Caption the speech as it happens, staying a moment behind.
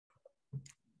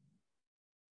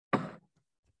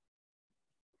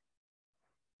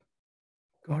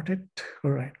Got it.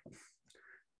 All right.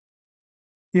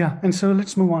 Yeah, and so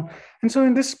let's move on. And so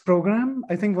in this program,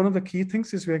 I think one of the key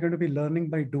things is we're going to be learning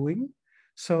by doing.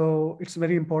 So it's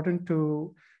very important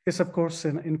to, yes, of course,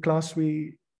 in class,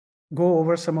 we go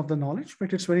over some of the knowledge,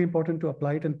 but it's very important to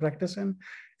apply it in practice. And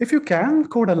if you can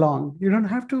code along, you don't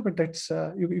have to, but that's,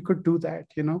 you could do that,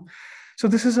 you know. So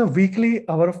this is a weekly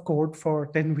hour of code for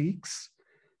 10 weeks.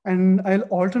 And I'll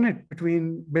alternate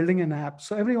between building an app.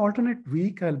 So every alternate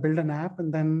week, I'll build an app,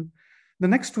 and then the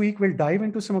next week, we'll dive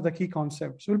into some of the key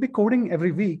concepts. We'll be coding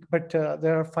every week, but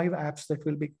there are 5 apps that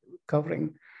we'll be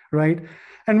covering, right?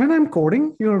 And when I'm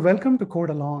coding, you're welcome to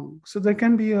code along. So there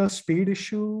can be a speed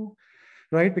issue,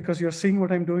 right? Because you're seeing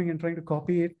what I'm doing and trying to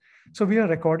copy it. So we are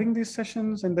recording these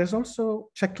sessions, and there's also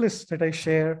checklists that I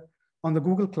share on the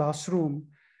Google Classroom.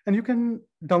 And you can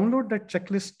download that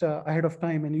checklist ahead of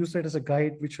time and use that as a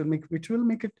guide, which will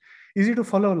make it easy to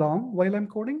follow along while I'm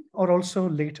coding, or also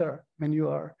later when you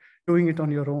are doing it on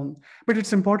your own. But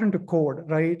it's important to code,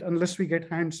 right? Unless we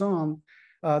get hands-on,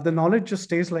 the knowledge just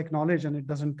stays like knowledge and it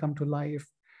doesn't come to life.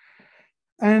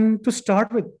 And to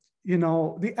start with, you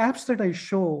know, the apps that I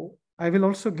show, I will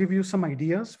also give you some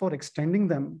ideas for extending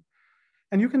them.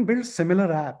 And you can build similar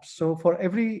apps. So for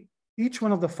each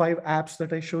one of the 5 apps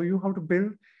that I show you how to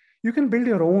build, you can build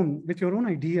your own with your own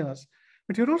ideas.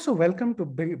 But you're also welcome to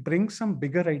bring some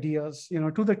bigger ideas, you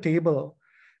know, to the table.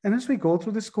 And as we go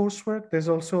through this coursework, there's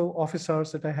also office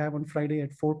hours that I have on Friday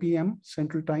at 4 p.m.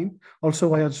 Central Time, also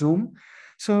via Zoom.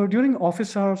 So during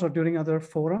office hours or during other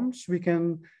forums, we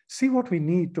can see what we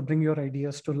need to bring your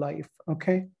ideas to life,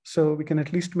 okay? So we can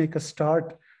at least make a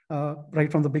start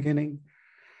right from the beginning.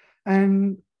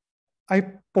 And I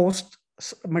post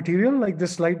material like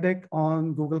this slide deck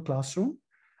on Google Classroom.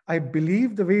 I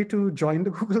believe the way to join the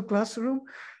Google Classroom,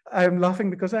 I'm laughing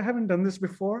because I haven't done this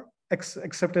before,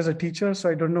 except as a teacher. So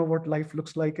I don't know what life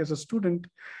looks like as a student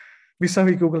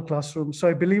vis-a-vis Google Classroom. So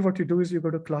I believe what you do is you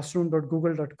go to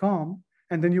classroom.google.com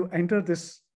and then you enter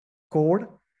this code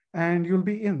and you'll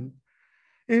be in.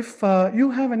 If you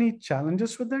have any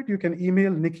challenges with that, you can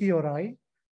email Nikki or I.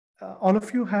 All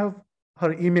of you have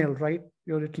her email, right?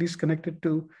 You're at least connected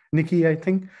to Nikki, I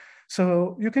think.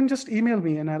 So you can just email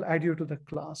me and I'll add you to the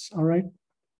class, all right?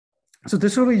 So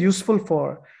this will be useful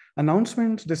for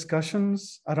announcements,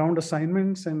 discussions around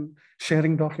assignments, and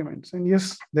sharing documents. And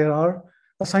yes, there are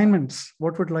assignments.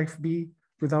 What would life be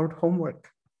without homework?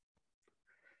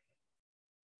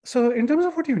 So in terms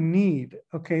of what you need,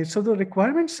 okay, so the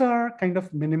requirements are kind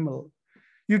of minimal.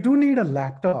 You do need a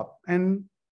laptop, and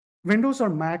Windows or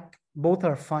Mac, both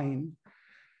are fine.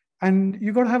 And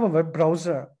you got to have a web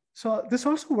browser. So this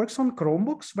also works on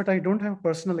Chromebooks, but I don't have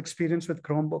personal experience with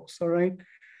Chromebooks, all right?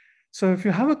 So if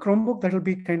you have a Chromebook, that'll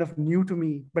be kind of new to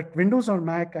me, but Windows or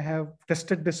Mac, I have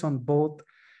tested this on both.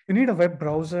 You need a web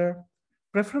browser,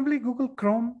 preferably Google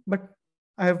Chrome, but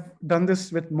I have done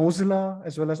this with Mozilla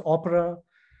as well as Opera,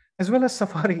 as well as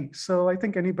Safari. So I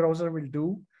think any browser will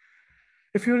do.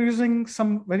 If you're using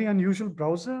some very unusual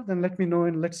browser, then let me know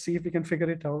and let's see if we can figure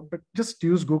it out, but just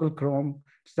use Google Chrome.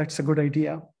 That's a good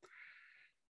idea.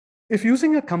 If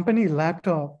using a company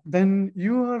laptop, then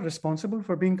you are responsible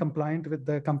for being compliant with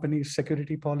the company's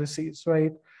security policies,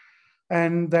 right?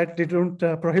 And that they don't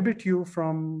prohibit you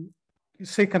from,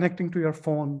 say, connecting to your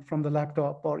phone from the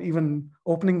laptop or even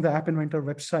opening the App Inventor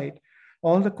website.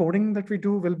 All the coding that we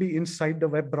do will be inside the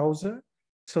web browser.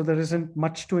 So there isn't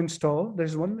much to install.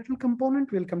 There's one little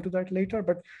component, we'll come to that later,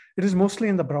 but it is mostly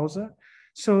in the browser.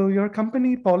 So your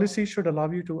company policy should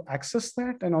allow you to access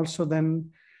that and also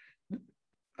then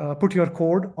put your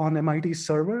code on MIT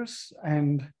servers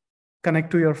and connect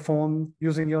to your phone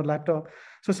using your laptop.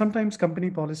 So sometimes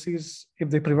company policies, if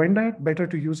they prevent that, better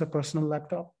to use a personal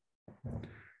laptop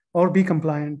or be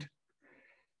compliant.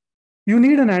 You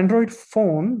need an Android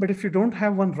phone, but if you don't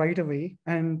have one right away,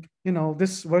 and you know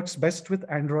this works best with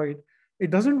Android, it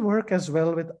doesn't work as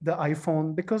well with the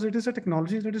iPhone because it is a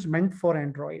technology that is meant for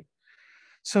Android.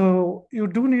 So you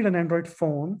do need an Android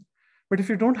phone, but if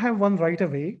you don't have one right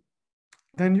away,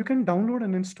 then you can download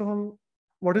and install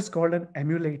what is called an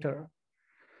emulator,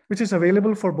 which is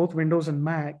available for both Windows and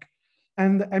Mac.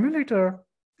 And the emulator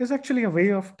is actually a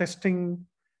way of testing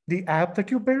the app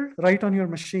that you build right on your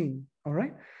machine, all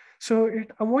right? So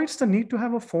it avoids the need to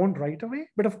have a phone right away,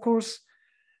 but of course,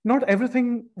 not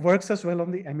everything works as well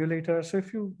on the emulator. So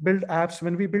if you build apps,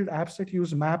 when we build apps that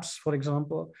use maps, for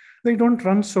example, they don't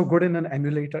run so good in an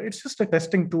emulator. It's just a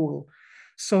testing tool.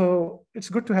 So it's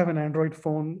good to have an Android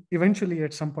phone eventually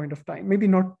at some point of time, maybe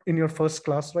not in your first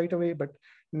class right away, but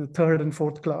in the third and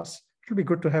fourth class, it'll be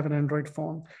good to have an Android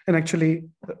phone and actually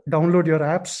download your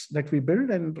apps that we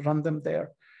build and run them there.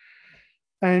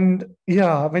 And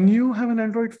yeah, when you have an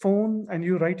Android phone and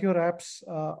you write your apps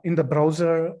in the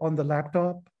browser on the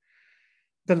laptop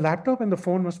and the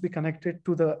phone must be connected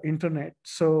to the internet.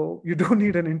 So you do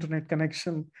need an internet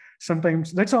connection.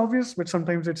 Sometimes that's obvious, but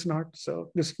sometimes it's not.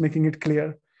 So just making it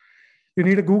clear. You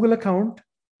need a Google account.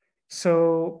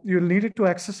 So you'll need it to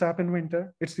access App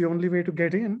Inventor. It's the only way to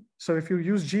get in. So if you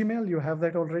use Gmail, you have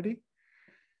that already.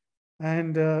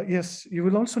 And yes, you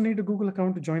will also need a Google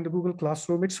account to join the Google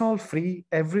Classroom. It's all free.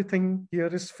 Everything here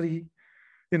is free.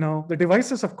 You know, the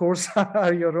devices, of course,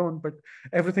 are your own, but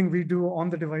everything we do on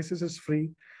the devices is free.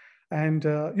 And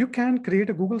you can create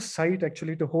a Google site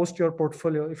actually to host your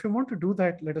portfolio. If you want to do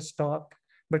that, let us talk,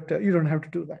 but you don't have to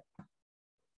do that.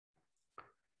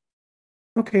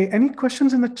 Okay, any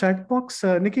questions in the chat box?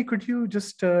 Nikki, could you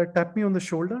just tap me on the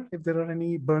shoulder if there are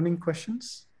any burning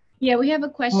questions? Yeah, we have a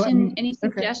question. Any Okay.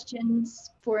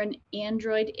 suggestions for an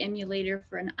Android emulator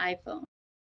for an iPhone?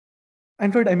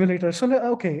 Android emulator. So,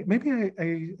 okay, maybe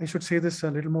I should say this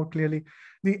a little more clearly.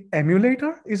 The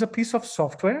emulator is a piece of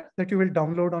software that you will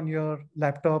download on your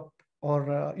laptop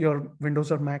or your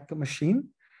Windows or Mac machine.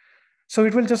 So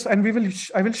it will just, and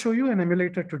I will show you an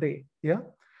emulator today. Yeah.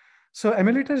 So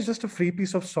emulator is just a free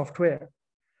piece of software.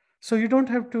 So you don't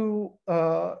have to,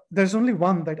 there's only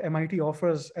one that MIT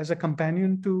offers as a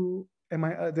companion to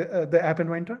the App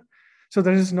Inventor. So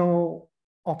there is no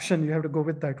option. You have to go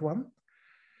with that one.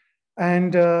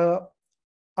 And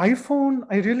iPhone,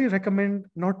 I really recommend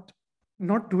not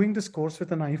doing this course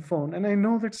with an iPhone. And I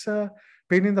know that's a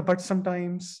pain in the butt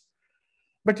sometimes.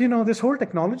 But you know, this whole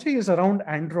technology is around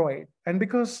Android. And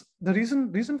because the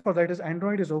reason for that is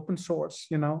Android is open source,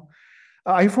 you know.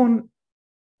 iPhone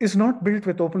is not built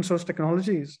with open source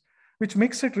technologies, which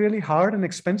makes it really hard and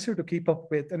expensive to keep up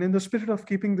with. And in the spirit of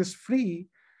keeping this free,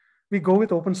 we go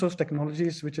with open source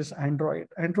technologies, which is Android.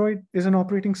 Android is an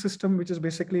operating system which is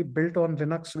basically built on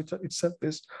Linux, which itself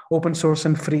is open source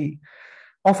and free.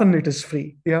 Often it is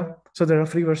free, yeah? So there are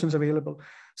free versions available.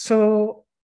 So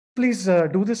please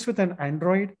do this with an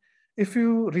Android. If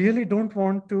you really don't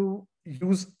want to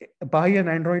buy an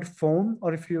Android phone,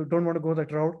 or if you don't want to go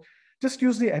that route, just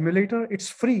use the emulator. It's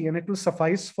free and it will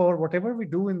suffice for whatever we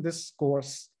do in this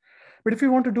course. But if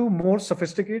you want to do more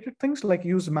sophisticated things like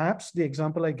use maps, the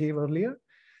example I gave earlier,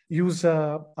 use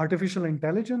artificial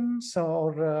intelligence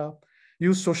or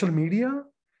use social media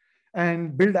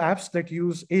and build apps that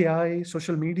use AI,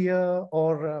 social media,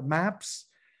 or maps,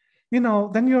 you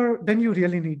know, then you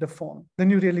really need the phone.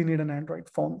 Then you really need an Android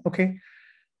phone. Okay.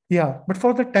 Yeah. But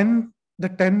for the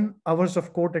 10 hours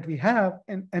of code that we have,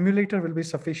 an emulator will be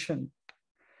sufficient.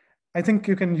 I think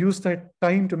you can use that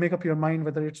time to make up your mind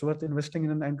whether it's worth investing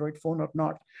in an Android phone or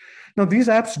not. Now, these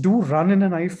apps do run in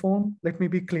an iPhone. Let me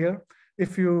be clear.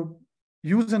 If you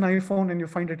use an iPhone and you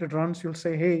find that it runs, you'll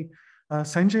say, hey,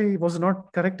 Sanjay was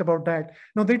not correct about that.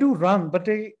 No, they do run, but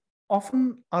they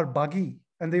often are buggy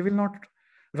and they will not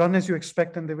run as you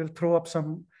expect, and they will throw up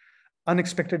some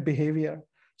unexpected behavior.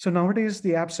 So nowadays,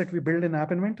 the apps that we build in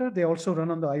App Inventor, they also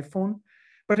run on the iPhone,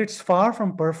 but it's far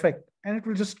from perfect and it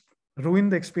will just ruin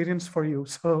the experience for you.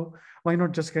 So why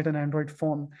not just get an Android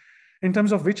phone? In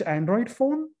terms of which Android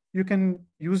phone, you can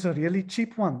use a really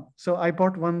cheap one. So I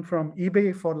bought one from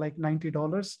eBay for like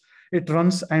 $90. It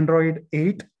runs Android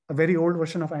 8, a very old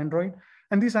version of Android.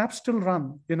 And these apps still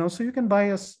run, you know, so you can buy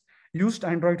a used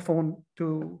Android phone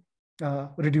to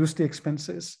reduce the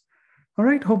expenses. All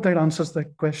right, hope that answers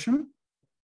that question.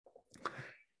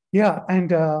 Yeah,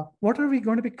 and what are we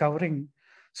going to be covering?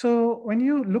 So when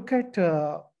you look at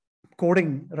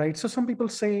coding, right? So some people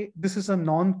say this is a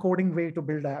non-coding way to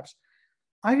build apps.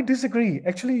 I disagree.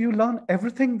 Actually, you learn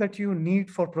everything that you need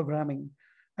for programming.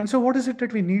 And so what is it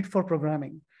that we need for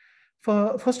programming?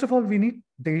 First of all, we need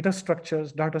data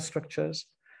structures.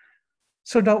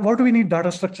 So what do we need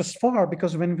data structures for?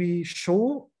 Because when we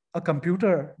show a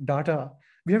computer data,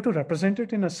 we have to represent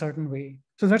it in a certain way.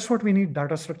 So that's what we need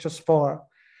data structures for.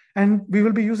 And we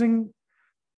will be using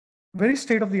very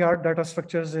state-of-the-art data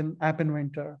structures in App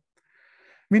Inventor.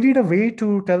 We need a way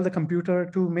to tell the computer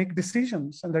to make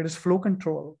decisions, and that is flow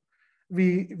control.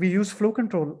 We use flow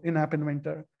control in App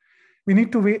Inventor. We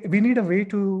need a way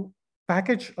to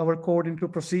package our code into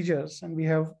procedures, and we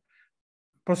have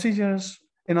procedures.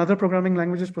 In other programming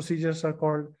languages, procedures are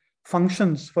called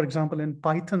functions. For example, in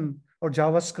Python or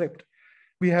JavaScript,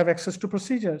 we have access to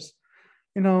procedures.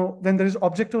 You know, then there is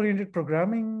object-oriented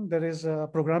programming, there is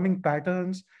programming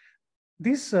patterns.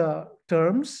 These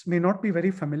terms may not be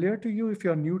very familiar to you if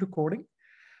you're new to coding,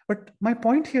 but my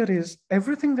point here is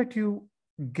everything that you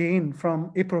gain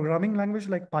from a programming language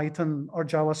like Python or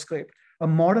JavaScript, a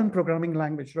modern programming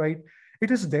language, right?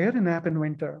 It is there in App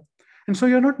Inventor. And so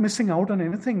you're not missing out on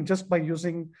anything just by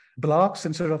using blocks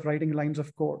instead of writing lines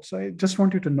of code. So I just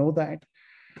want you to know that.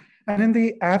 And in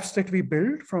the apps that we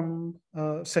build from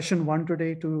session 1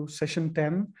 today to session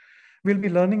 10, we'll be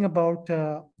learning about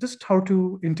just how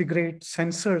to integrate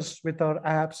sensors with our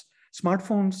apps.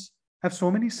 Smartphones have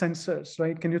so many sensors,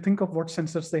 right? Can you think of what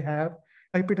sensors they have?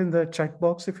 Type it in the chat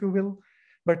box, if you will.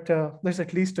 But there's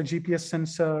at least a GPS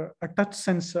sensor, a touch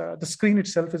sensor. The screen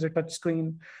itself is a touch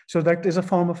screen. So that is a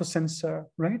form of a sensor,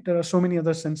 right? There are so many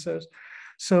other sensors.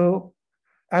 So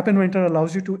App Inventor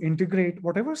allows you to integrate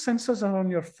whatever sensors are on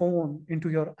your phone into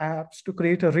your apps to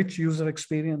create a rich user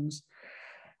experience.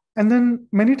 And then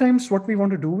many times what we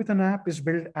want to do with an app is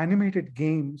build animated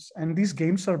games. And these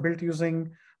games are built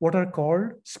using what are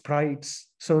called sprites.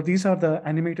 So these are the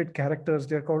animated characters.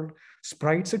 They're called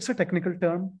sprites. It's a technical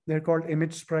term. They're called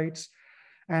image sprites.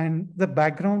 And the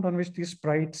background on which these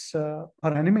sprites are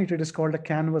animated is called a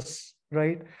canvas,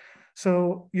 right?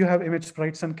 So you have image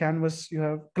sprites and canvas. You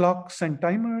have clocks and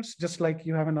timers, just like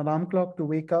you have an alarm clock to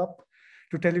wake up,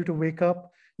 to tell you to wake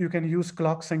up. You can use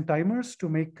clocks and timers to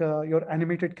make your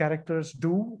animated characters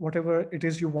do whatever it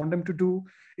is you want them to do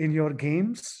in your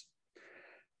games.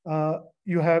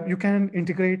 You can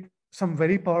integrate some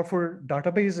very powerful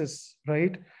databases,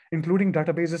 right? Including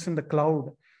databases in the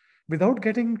cloud. Without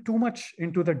getting too much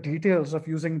into the details of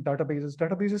using databases,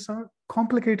 databases are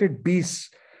complicated beasts,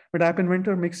 but App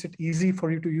Inventor makes it easy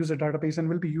for you to use a database, and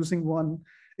we'll be using one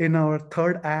in our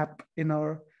third app in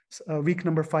our week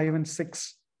number 5 and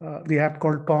 6. The app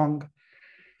called Pong.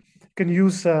 You can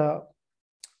use data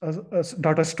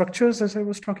structures, as I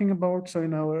was talking about. So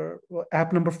in our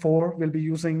app number 4, we'll be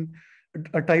using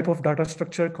a type of data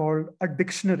structure called a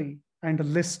dictionary and a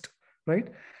list, right?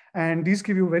 And these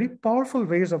give you very powerful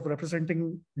ways of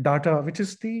representing data, which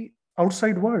is the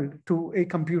outside world to a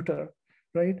computer,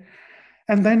 right?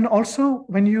 And then also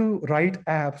when you write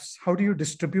apps, how do you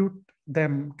distribute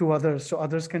them to others so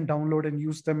others can download and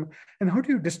use them? And how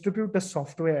do you distribute the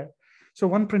software? So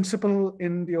one principle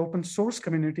in the open source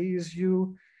community is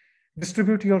you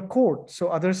distribute your code so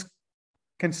others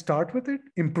can start with it,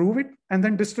 improve it, and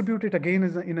then distribute it again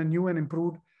in a new and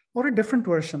improved or a different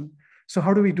version. So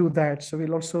how do we do that? So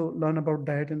we'll also learn about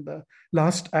that in the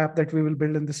last app that we will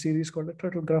build in the series called the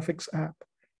Turtle Graphics app.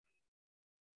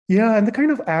 Yeah, and the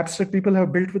kind of apps that people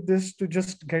have built with this to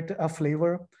just get a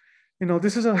flavor. You know,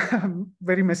 this is a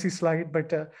very messy slide,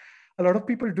 but a lot of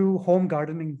people do home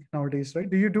gardening nowadays, right?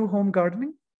 Do you do home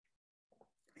gardening?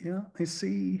 Yeah, I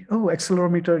see. Oh,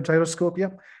 accelerometer, gyroscope.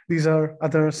 Yeah, these are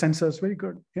other sensors. Very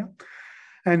good. Yeah.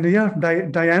 And yeah,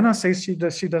 Diana says she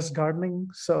does gardening.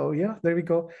 So yeah, there we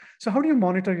go. So how do you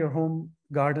monitor your home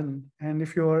garden? And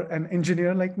if you're an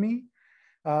engineer like me,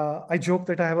 I joke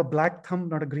that I have a black thumb,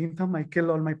 not a green thumb. I kill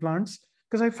all my plants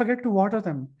because I forget to water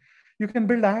them. You can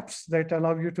build apps that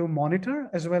allow you to monitor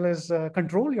as well as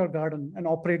control your garden and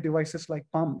operate devices like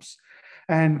pumps.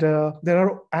 And there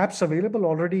are apps available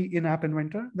already in App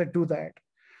Inventor that do that.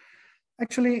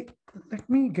 Actually, let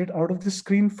me get out of the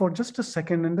screen for just a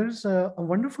second. And there's a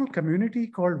wonderful community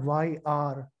called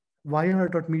YR.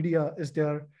 YR.media is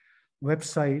their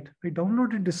website. I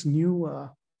downloaded this new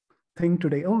thing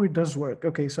today. Oh, it does work.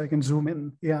 Okay, so I can zoom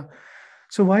in. Yeah.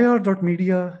 So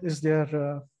YR.media is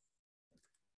their,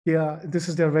 this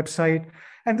is their website.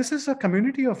 And this is a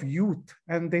community of youth.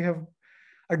 And they have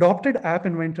adopted App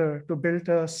Inventor to build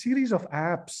a series of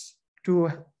apps to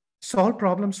solve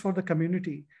problems for the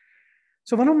community.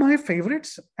 So one of my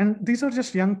favorites, and these are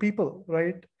just young people,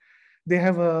 right? They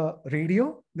have a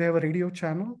radio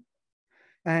channel.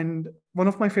 And one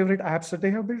of my favorite apps that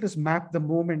they have built is Map the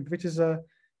Moment, which is a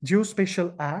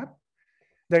geospatial app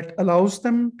that allows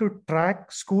them to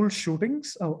track school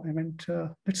shootings. Oh, I meant,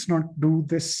 let's not do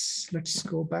this. Let's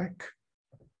go back.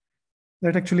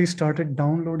 That actually started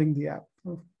downloading the app.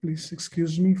 Oh, please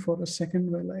excuse me for a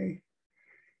second while I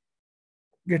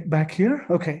get back here.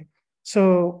 Okay,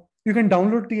 so you can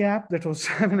download the app. That was,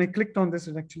 when I clicked on this,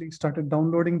 it actually started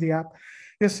downloading the app.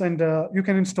 Yes, and you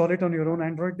can install it on your own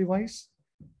Android device.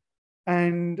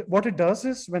 And what it does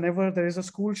is whenever there is a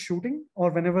school shooting or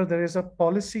whenever there is a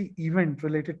policy event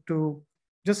related to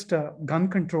just gun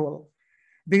control,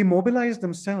 they mobilize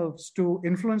themselves to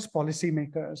influence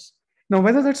policymakers. Now,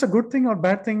 whether that's a good thing or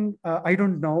bad thing, I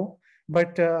don't know,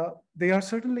 but they are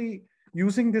certainly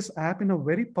using this app in a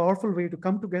very powerful way to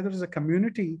come together as a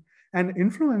community and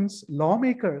influence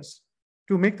lawmakers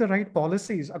to make the right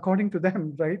policies according to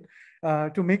them, right?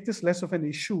 To make this less of an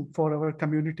issue for our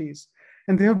communities.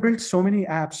 And they have built so many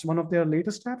apps. One of their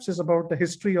latest apps is about the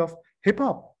history of hip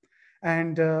hop.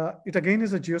 And it again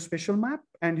is a geospatial map,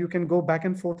 and you can go back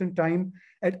and forth in time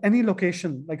at any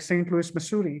location, like St. Louis,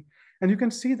 Missouri, And you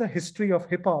can see the history of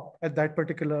hip hop at that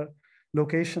particular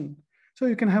location. So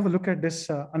you can have a look at this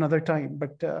another time,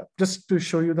 but just to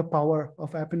show you the power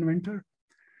of App Inventor.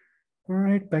 All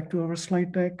right, back to our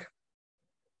slide deck.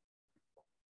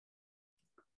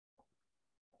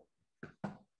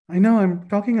 I know I'm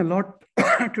talking a lot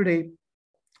today,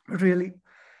 really.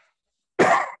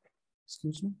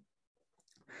 Excuse me.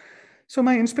 So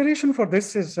my inspiration for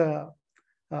this is Seymour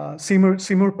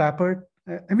Papert.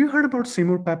 Have you heard about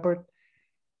Seymour Papert?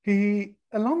 He,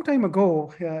 a long time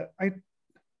ago,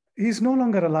 he's no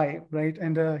longer alive, right?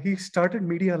 And he started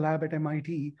Media Lab at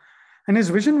MIT. And his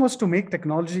vision was to make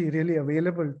technology really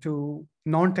available to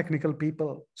non-technical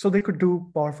people so they could do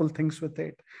powerful things with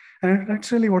it. And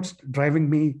that's really what's driving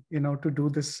me, to do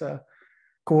this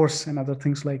course and other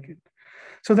things like it.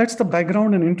 So that's the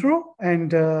background and intro.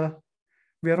 And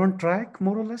we are on track,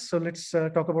 more or less. So let's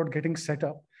talk about getting set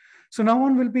up. So now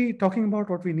on, we'll be talking about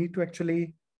what we need to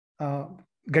actually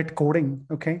get coding,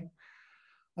 okay?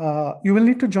 You will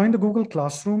need to join the Google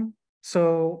Classroom.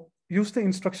 So use the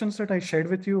instructions that I shared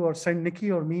with you, or send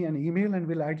Nikki or me an email and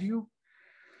we'll add you.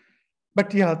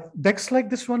 But yeah, decks like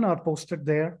this one are posted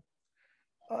there.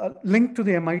 Link to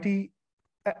the MIT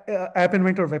App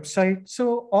Inventor website.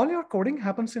 So all your coding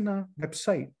happens in a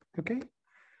website, okay?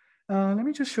 Let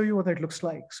me just show you what that looks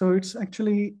like. So it's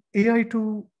actually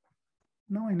AI2.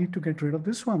 Now I need to get rid of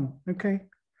this one, okay?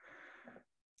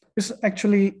 It's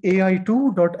actually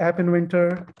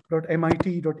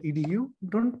ai2.appinventor.mit.edu.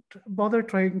 Don't bother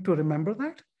trying to remember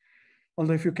that.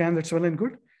 Although if you can, that's well and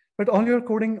good. But all our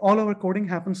coding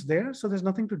happens there. So there's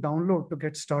nothing to download to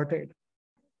get started.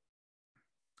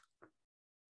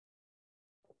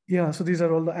 Yeah, so these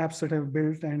are all the apps that I've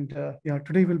built. And yeah,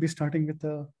 today we'll be starting with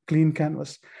a clean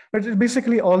canvas. But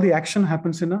basically all the action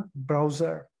happens in a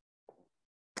browser.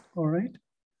 All right,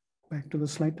 back to the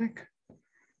slide deck.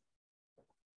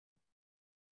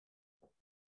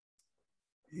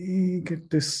 Get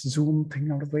this Zoom thing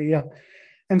out of the way, yeah.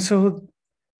 And so,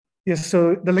 yes,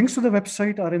 so the links to the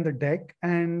website are in the deck.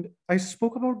 And I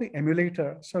spoke about the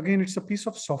emulator. So again, it's a piece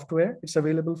of software. It's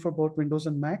available for both Windows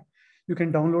and Mac. You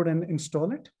can download and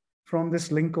install it from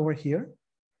this link over here.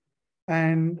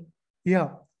 And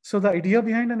yeah, so the idea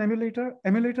behind an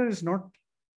emulator is not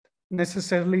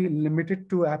necessarily limited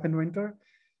to App Inventor.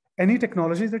 Any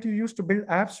technology that you use to build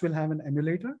apps will have an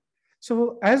emulator.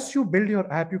 So as you build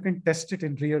your app, you can test it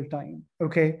in real time,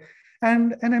 okay?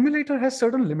 And an emulator has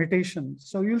certain limitations.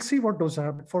 So you'll see what those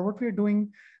are. But for what we're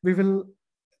doing, an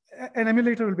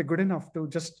emulator will be good enough to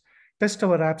just test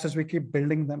our apps as we keep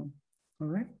building them, all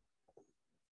right?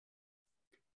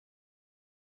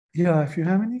 Yeah, if you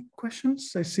have any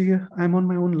questions, I see I'm on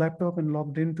my own laptop and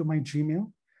logged into my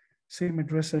Gmail, same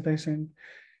address that I sent.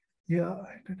 Yeah,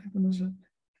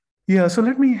 yeah, so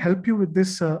let me help you with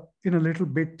this in a little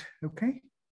bit, okay?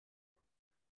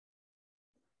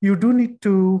 You do need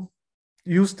to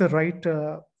use the right,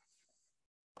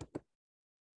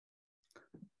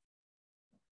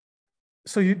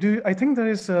 I think there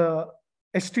is a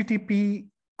http://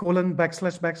 and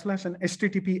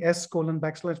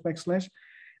https://.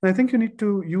 And I think you need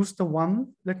to use the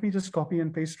one. Let me just copy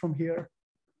and paste from here.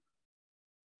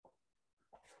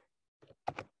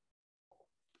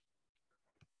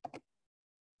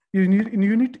 You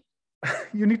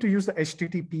need to use the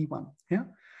HTTP one, yeah?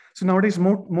 So nowadays,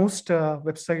 most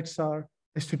websites are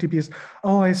HTTPS.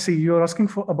 Oh, I see. You're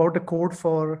asking about the code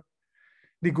for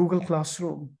the Google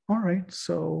Classroom. All right,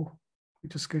 so we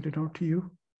just get it out to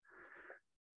you.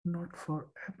 Not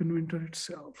for App Inventor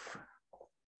itself.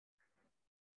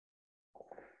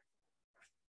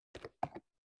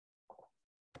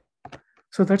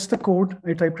 So that's the code.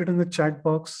 I typed it in the chat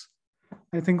box.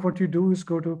 I think what you do is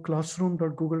go to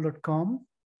classroom.google.com.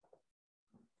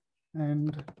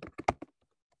 And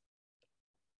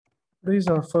today is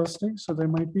our first day, so there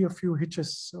might be a few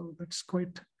hitches. So that's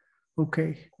quite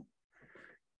okay.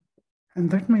 And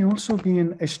that may also be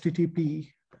in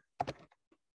HTTP.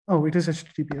 Oh, it is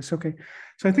HTTPS, okay.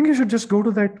 So I think you should just go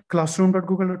to that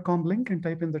classroom.google.com link and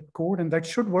type in that code, and that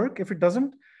should work. If it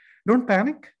doesn't, don't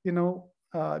panic,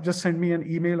 just send me an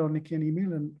email or Nikki an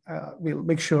email, and we'll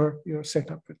make sure you're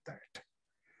set up with that.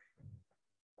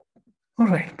 All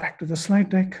right, back to the slide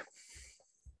deck.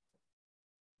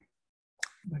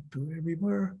 Back to where we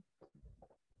were.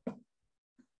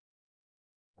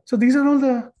 So these are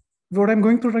all what I'm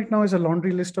going through right now is a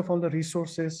laundry list of all the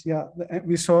resources. Yeah,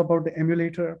 we saw about the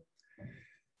emulator.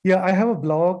 Yeah, I have a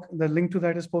blog. The link to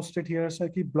that is posted here. So I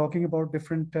keep blogging about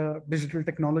different digital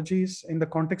technologies in the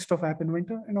context of App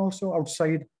Inventor and also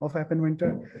outside of App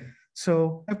Inventor.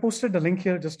 So I posted the link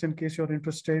here just in case you're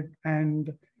interested.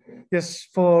 And yes,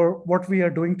 for what we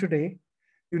are doing today,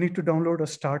 you need to download a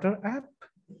starter app.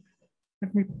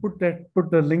 Let me put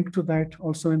the link to that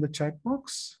also in the chat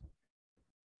box.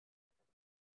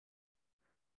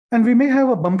 And we may have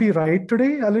a bumpy ride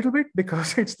today a little bit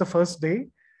because it's the first day.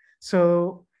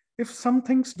 So if some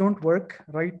things don't work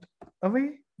right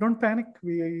away, don't panic.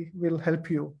 We will help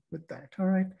you with that. All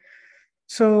right.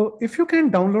 So if you can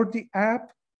download the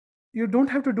app, you don't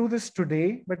have to do this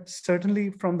today, but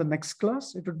certainly from the next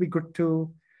class, it would be good to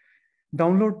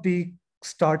download the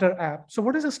starter app. So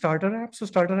what is a starter app? So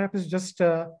starter app is just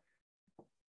a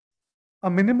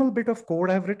minimal bit of code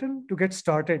I've written to get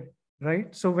started,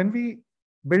 right? So when we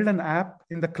build an app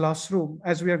in the classroom,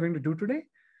 as we are going to do today,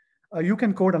 you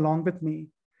can code along with me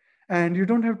and you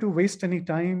don't have to waste any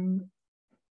time.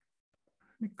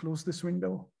 Let me close this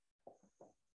window.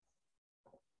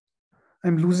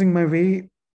 I'm losing my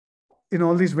way in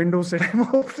all these windows that I'm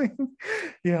opening.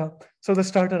 Yeah, so the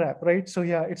starter app, right? So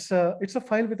yeah, it's a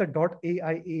file with a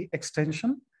 .aia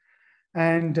extension.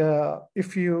 And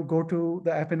if you go to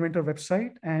the App Inventor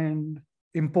website and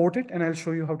import it, and I'll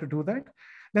show you how to do that,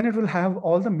 then it will have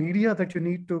all the media that you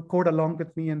need to code along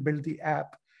with me and build the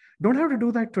app. Don't have to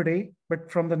do that today, but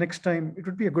from the next time, it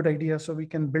would be a good idea so we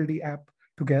can build the app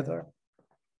together.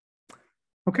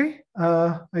 Okay,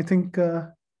 I think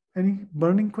any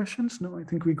burning questions? No, I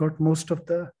think we got most of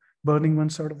the burning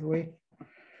ones out of the way.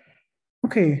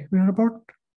 Okay, we are about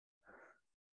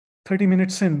 30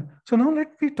 minutes in. So now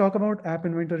let me talk about App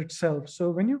Inventor itself.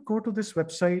 So when you go to this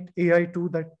website,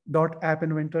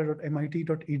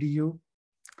 ai2.appinventor.mit.edu,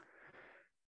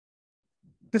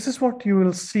 this is what you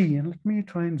will see. And let me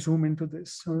try and zoom into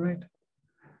this. All right.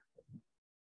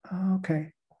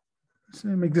 Okay. So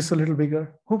make this a little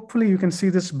bigger. Hopefully you can see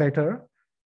this better.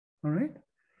 All right.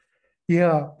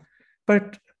 Yeah.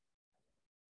 But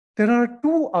there are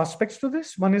two aspects to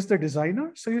this. One is the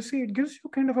designer. So you see, it gives you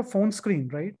kind of a phone screen,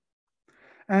 right?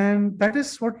 And that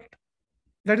is what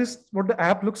the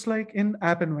app looks like in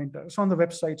App Inventor. So on the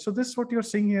website. So this is what you're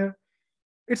seeing here.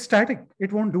 It's static.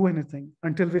 It won't do anything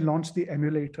until we launch the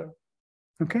emulator.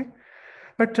 Okay.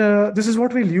 But this is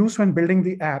what we'll use when building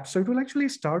the app. So it will actually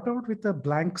start out with a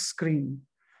blank screen.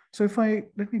 So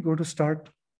let me go to start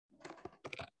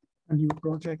a new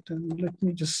project and let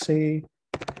me just say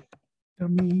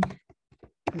dummy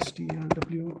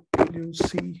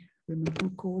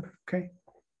WWCode. Okay.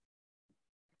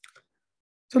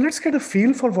 So let's get a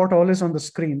feel for what all is on the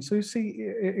screen. So you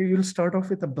see, you'll start off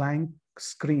with a blank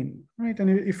screen, right? And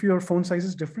if your phone size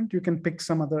is different, you can pick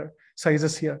some other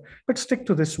sizes here, but stick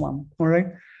to this one, all right?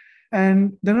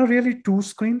 And there are really two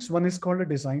screens. One is called a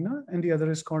designer and the other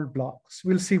is called blocks.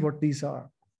 We'll see what these are.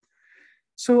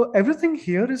 So everything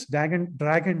here is drag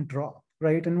and drop,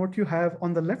 right? And what you have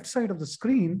on the left side of the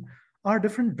screen are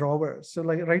different drawers. So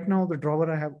like right now, the drawer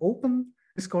I have open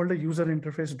is called a user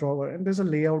interface drawer. And there's a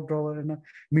layout drawer and a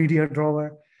media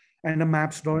drawer and a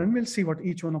maps drawer. And we'll see what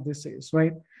each one of this is,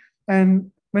 right?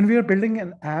 And when we are building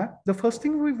an app, the first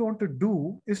thing we want to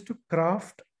do is to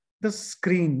craft the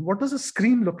screen. What does a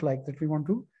screen look like that we want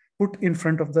to put in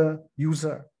front of the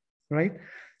user, right?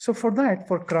 So for that,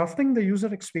 for crafting the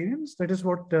user experience, that is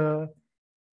what the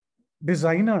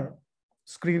designer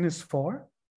screen is for,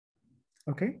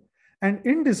 okay? And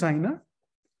in designer,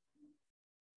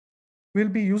 we'll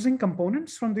be using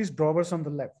components from these drawers on the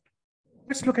left.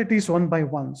 Let's look at these one by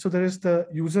one. So there is the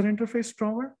user interface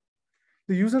drawer.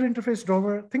 The user interface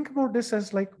drawer, think about this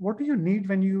as like, what do you need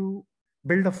when you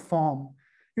build a form?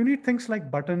 You need things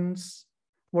like buttons,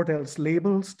 what else?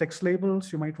 Labels, text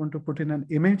labels. You might want to put in an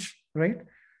image, right?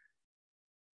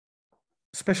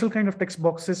 Special kind of text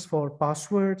boxes for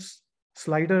passwords,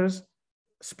 sliders,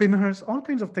 spinners, all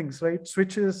kinds of things, right?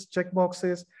 Switches,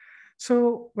 checkboxes.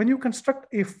 So when you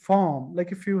construct a form,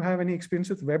 like if you have any experience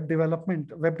with web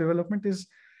development is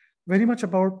very much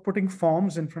about putting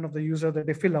forms in front of the user that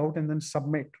they fill out and then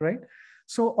submit, right?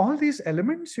 So all these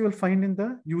elements you will find in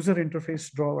the user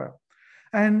interface drawer.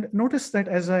 And notice that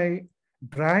as I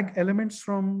drag elements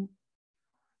from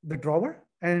the drawer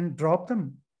and drop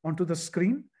them onto the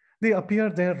screen, they appear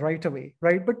there right away,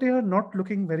 right? But they are not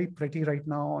looking very pretty right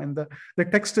now. And the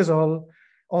text is all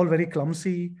very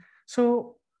clumsy.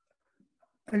 So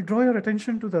I'll draw your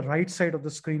attention to the right side of the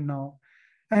screen now.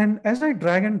 And as I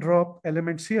drag and drop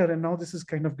elements here, and now this is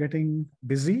kind of getting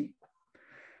busy,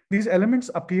 these elements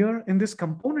appear in this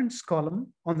components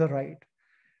column on the right.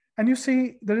 And you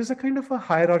see, there is a kind of a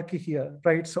hierarchy here,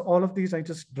 right? So all of these, I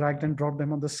just dragged and dropped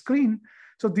them on the screen.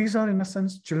 So these are, in a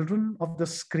sense, children of the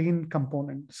screen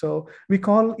component. So we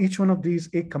call each one of these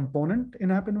a component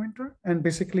in App Inventor. And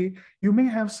basically, you may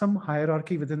have some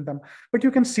hierarchy within them, but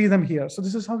you can see them here. So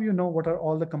this is how you know what are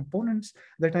all the components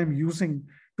that I'm using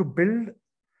to build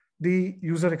the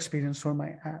user experience for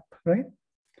my app, right?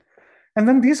 And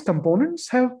then these components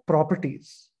have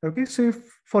properties. Okay, so if,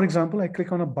 for example, I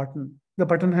click on a button, the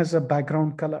button has a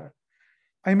background color.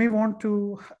 I may want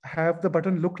to have the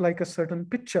button look like a certain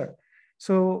picture.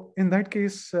 So in that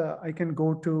case, I can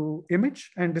go to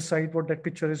image and decide what that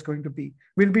picture is going to be.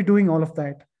 We'll be doing all of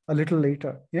that a little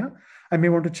later. Yeah, I may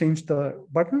want to change the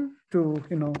button to,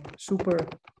 super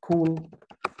cool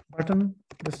button.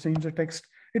 Just change the text.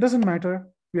 It doesn't matter.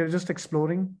 We are just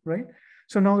exploring, right?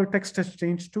 So now the text has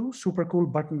changed to super cool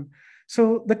button.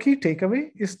 So the key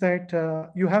takeaway is that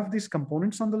you have these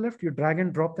components on the left. You drag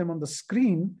and drop them on the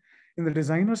screen, in the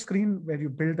designer screen where you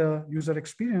build a user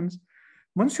experience.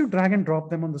 Once you drag and drop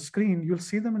them on the screen, you'll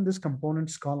see them in this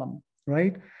components column,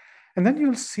 right? And then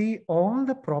you'll see all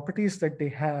the properties that they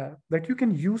have that you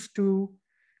can use to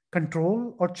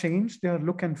control or change their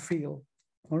look and feel.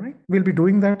 All right, we'll be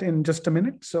doing that in just a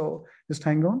minute. So just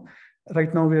hang on.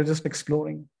 Right now, we are just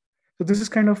exploring. So this is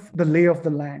kind of the lay of the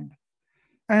land.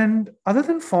 And other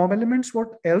than form elements, what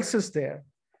else is there?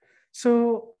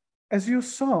 So as you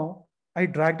saw, I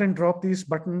dragged and dropped these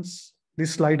buttons,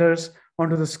 these sliders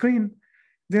onto the screen.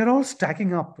 They're all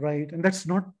stacking up, right? And that's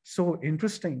not so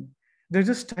interesting. They're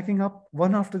just stacking up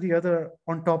one after the other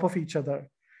on top of each other.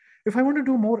 If I want to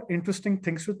do more interesting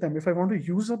things with them, if I want to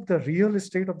use up the real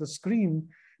estate of the screen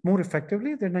more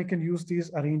effectively, then I can use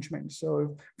these arrangements.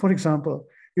 So for example,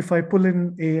 if I pull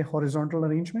in a horizontal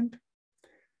arrangement,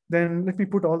 then let me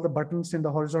put all the buttons in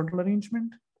the horizontal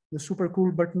arrangement, the super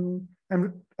cool button.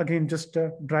 I'm again just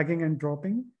dragging and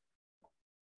dropping.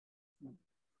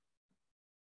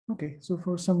 Okay, so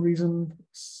for some reason,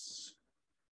 it's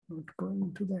not going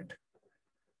into that.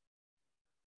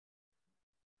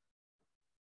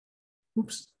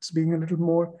 Oops, it's being a little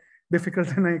more difficult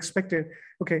than I expected.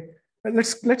 Okay,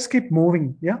 let's keep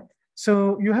moving. Yeah.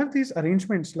 So you have these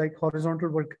arrangements like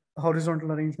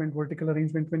horizontal arrangement, vertical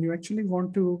arrangement. When you actually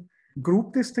want to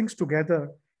group these things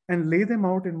together and lay them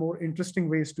out in more interesting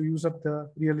ways to use up the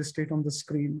real estate on the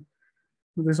screen,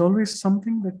 there's always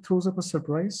something that throws up a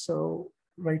surprise. So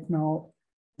right now,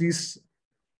 this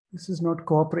is not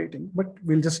cooperating, but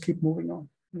we'll just keep moving on.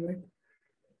 Right.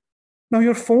 Now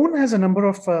your phone has a number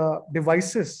of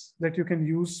devices that you can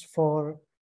use for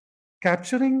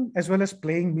capturing as well as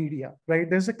playing media, right?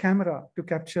 There's a camera to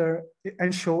capture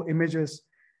and show images.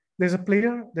 There's a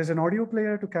player, there's an audio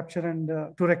player to capture and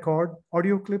to record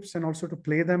audio clips and also to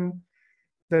play them.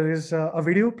 There is a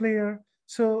video player.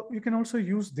 So you can also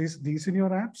use these in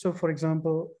your app. So for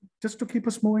example, just to keep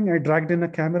us moving, I dragged in a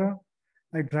camera,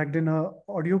 I dragged in an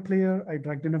audio player, I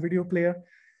dragged in a video player.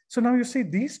 So now you see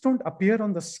these don't appear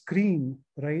on the screen,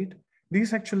 right?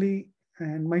 These actually,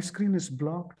 and my screen is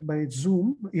blocked by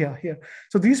Zoom. Yeah, here.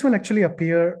 So these will actually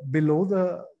appear below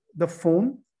the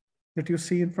phone that you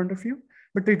see in front of you,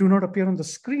 but they do not appear on the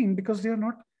screen because they're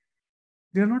not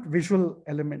visual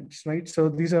elements, right? So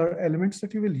these are elements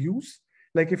that you will use.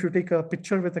 Like if you take a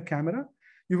picture with a camera,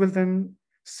 you will then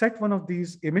set one of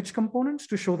these image components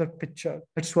to show that picture.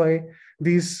 That's why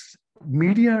these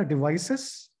media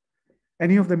devices,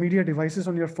 any of the media devices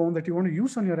on your phone that you want to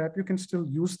use on your app, you can still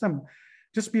use them.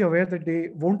 Just be aware that they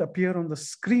won't appear on the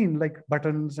screen like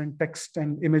buttons and text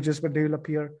and images, but they will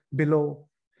appear below.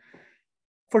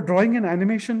 For drawing and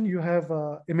animation, you have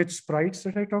image sprites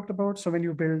that I talked about. So when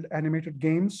you build animated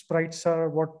games, sprites are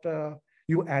what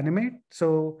you animate.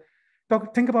 So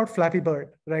think about Flappy Bird,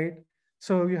 right?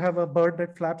 So you have a bird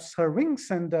that flaps her wings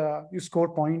and you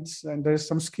score points and there's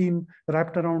some scheme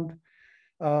wrapped around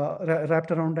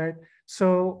that.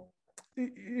 So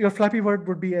your Flappy Bird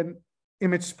would be an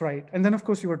image sprite. And then of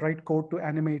course you would write code to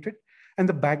animate it. And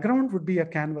the background would be a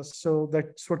canvas. So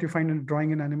that's what you find in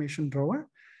drawing and animation drawer.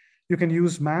 You can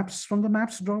use maps from the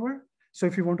maps drawer. So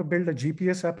if you want to build a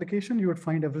GPS application, you would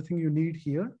find everything you need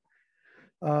here.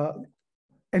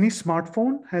 Any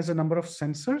smartphone has a number of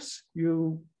sensors.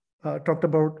 You talked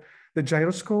about the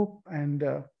gyroscope and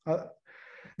the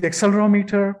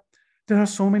accelerometer. There are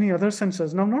so many other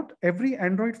sensors. Now, not every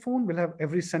Android phone will have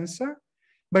every sensor,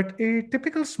 but a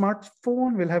typical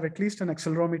smartphone will have at least an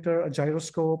accelerometer, a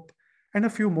gyroscope, and a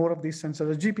few more of these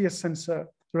sensors, a GPS sensor,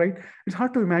 right? It's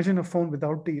hard to imagine a phone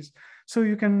without these. So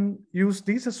you can use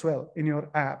these as well in your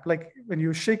app, like when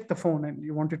you shake the phone and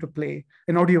you want it to play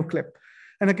an audio clip.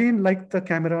 And again, like the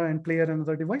camera and player and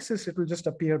other devices, it will just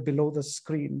appear below the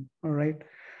screen, all right?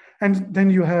 And then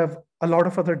you have a lot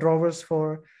of other drawers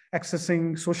for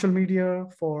accessing social media,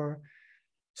 for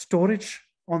storage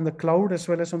on the cloud as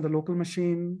well as on the local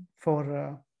machine,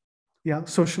 for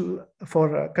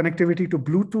connectivity to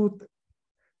Bluetooth,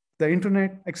 the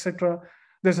internet, etc.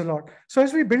 There's a lot. So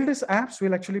as we build these apps,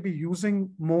 we'll actually be using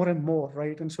more and more,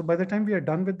 right? And so by the time we are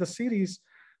done with the series,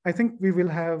 I think we will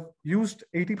have used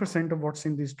 80% of what's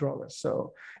in these drawers.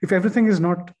 So if everything is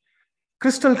not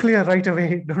crystal clear right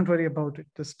away, don't worry about it.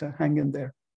 Just hang in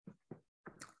there.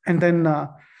 And then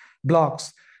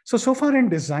blocks. So far in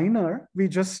Designer, we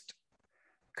just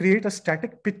create a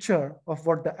static picture of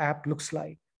what the app looks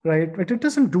like, right? But it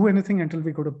doesn't do anything until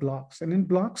we go to blocks. And in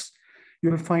blocks,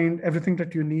 you'll find everything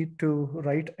that you need to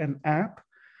write an app.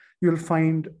 You'll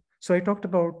find, so I talked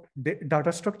about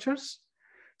data structures.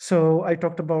 So I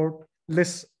talked about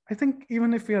lists. I think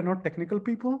even if we are not technical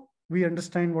people, we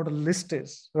understand what a list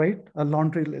is, right? A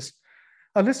laundry list.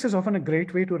 A list is often a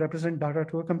great way to represent data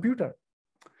to a computer.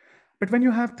 But when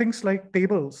you have things like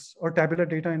tables or tabular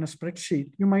data in a spreadsheet,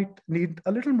 you might need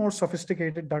a little more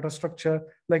sophisticated data structure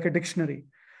like a dictionary.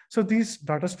 So these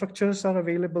data structures are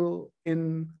available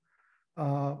in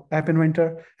App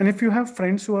Inventor. And if you have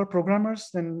friends who are programmers,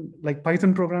 then like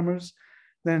Python programmers,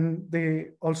 then they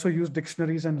also use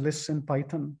dictionaries and lists in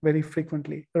Python very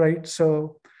frequently, right?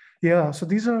 So yeah, so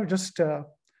these are just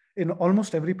in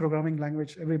almost every programming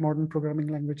language, every modern programming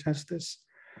language has this.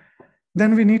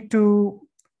 Then we need to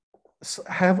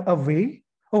have a way.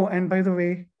 Oh, and by the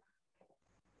way,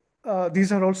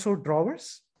 these are also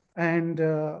drawers. And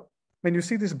when you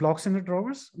see these blocks in the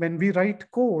drawers, when we write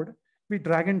code, we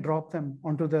drag and drop them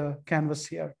onto the canvas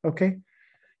here, okay?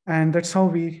 And that's how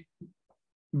we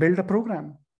build a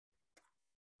program,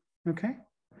 okay?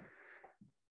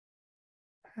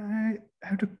 I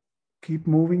have to keep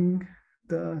moving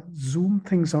the Zoom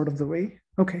things out of the way.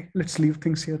 Okay, let's leave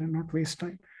things here and not waste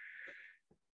time.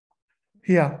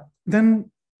 Yeah, then,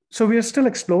 so we are still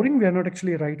exploring. We are not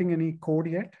actually writing any code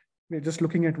yet. We're just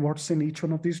looking at what's in each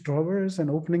one of these drawers and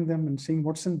opening them and seeing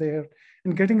what's in there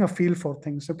and getting a feel for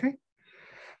things, okay?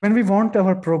 When we want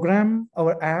our program,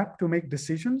 our app to make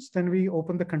decisions, then we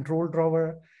open the control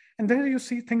drawer. And there you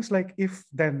see things like if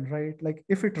then, right? Like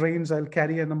if it rains, I'll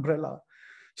carry an umbrella.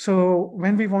 So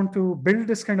when we want to build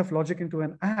this kind of logic into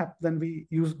an app, then we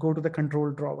go to the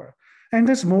control drawer. And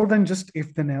there's more than just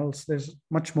if then else. There's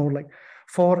much more like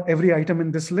for every item in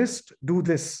this list, do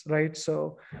this, right?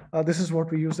 So this is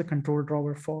what we use the control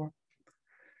drawer for.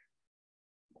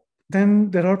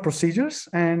 Then there are procedures,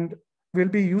 and we'll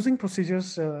be using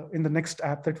procedures in the next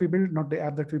app that we build, not the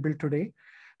app that we built today.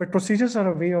 But procedures are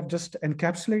a way of just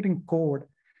encapsulating code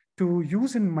to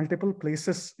use in multiple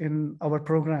places in our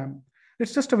program.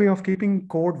 It's just a way of keeping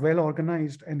code well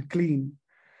organized and clean.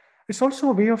 It's also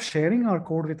a way of sharing our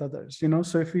code with others.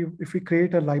 So if we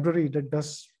create a library that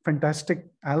does fantastic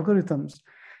algorithms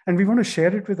and we want to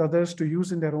share it with others to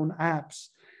use in their own apps,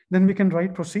 then we can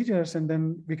write procedures and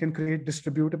then we can create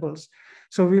distributables.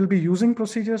 So we'll be using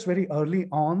procedures very early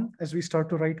on as we start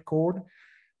to write code.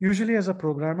 Usually as a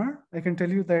programmer, I can tell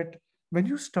you that when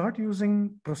you start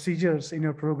using procedures in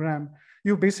your program,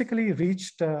 you basically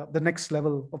reached the next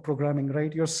level of programming,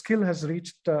 right? Your skill has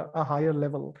reached a higher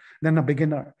level than a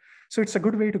beginner. So it's a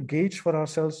good way to gauge for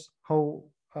ourselves how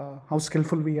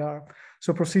skillful we are.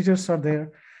 So procedures are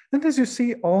there. Then as you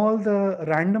see all the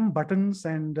random buttons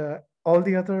and all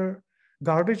the other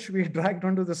garbage we dragged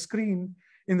onto the screen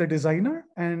in the designer.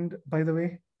 And by the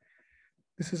way,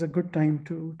 this is a good time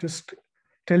to just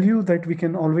tell you that we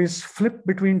can always flip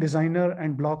between designer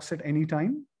and blocks at any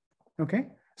time, okay?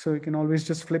 So you can always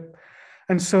just flip.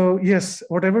 And so, yes,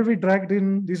 whatever we dragged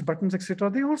in, these buttons,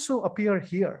 etc., they also appear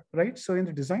here, right? So in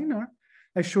the designer,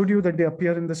 I showed you that they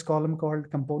appear in this column called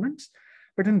components,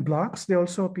 but in blocks, they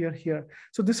also appear here.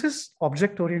 So this is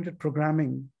object-oriented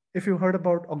programming. If you heard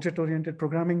about object-oriented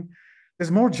programming,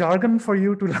 there's more jargon for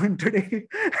you to learn today.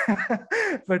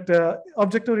 But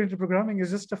object-oriented programming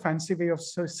is just a fancy way of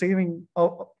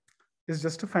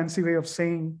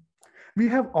saying we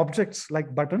have objects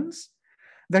like buttons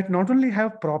that not only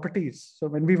have properties. So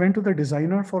when we went to the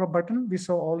designer for a button, we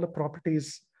saw all the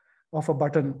properties of a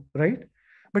button, right?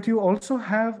 But you also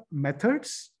have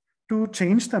methods to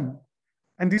change them.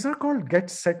 And these are called get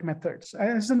set methods.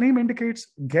 As the name indicates,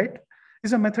 get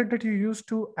is a method that you use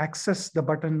to access the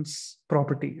button's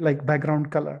property, like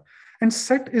background color. And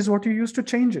set is what you use to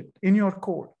change it in your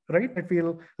code, right? That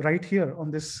we'll write here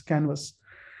on this canvas.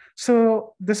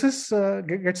 So this is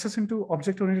gets us into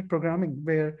object-oriented programming,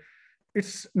 where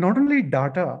it's not only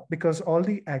data, because all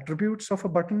the attributes of a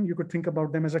button, you could think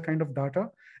about them as a kind of data,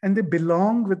 and they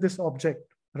belong with this object,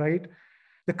 right?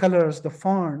 The colors, the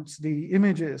fonts, the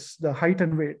images, the height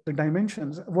and weight, the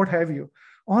dimensions, what have you.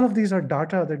 All of these are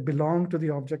data that belong to the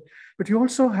object, but you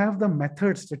also have the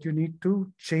methods that you need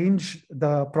to change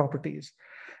the properties.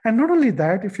 And not only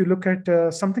that, if you look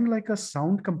at something like a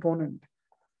sound component,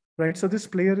 right? So this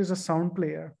player is a sound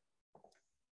player.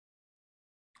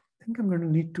 think I'm going to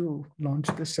need to launch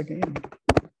this again.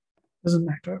 Doesn't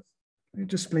matter. We're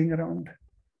just playing around.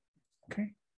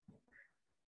 Okay.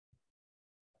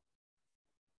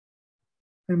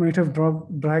 I might have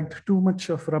dragged too much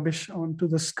of rubbish onto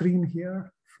the screen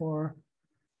here for.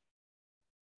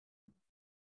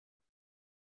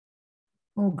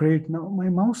 Oh, great. Now my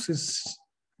mouse is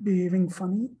behaving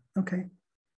funny. Okay.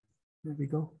 There we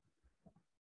go.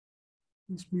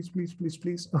 Please, please, please, please,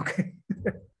 please. Okay.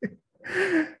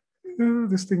 Oh,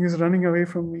 this thing is running away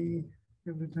from me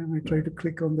every time I try to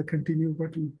click on the continue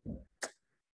button.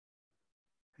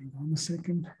 Hang on a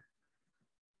second.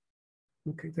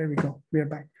 Okay, there we go. We are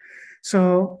back.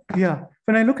 So yeah,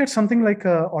 when I look at something like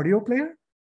an audio player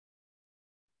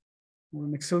or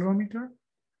an accelerometer,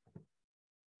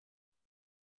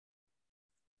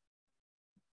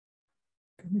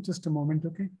 give me just a moment,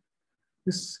 okay?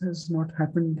 This has not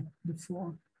happened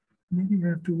before. Maybe I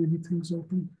have too many things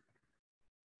open.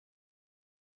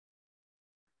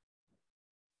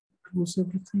 Close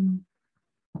everything.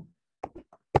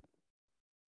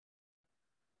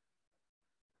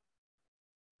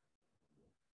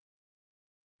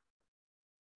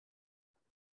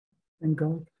 Thank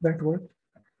God that worked.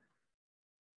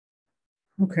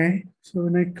 Okay, so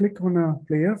when I click on a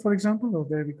player, for example, oh,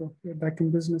 there we go. We're back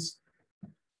in business.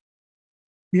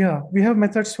 Yeah, we have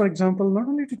methods, for example, not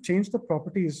only to change the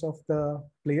properties of the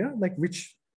player, like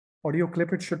which audio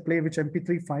clip it should play, which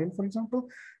MP3 file, for example,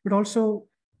 but also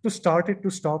to start it, to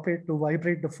stop it, to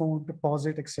vibrate the phone, to pause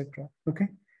it, etc. Okay.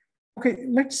 Okay,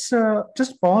 let's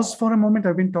just pause for a moment.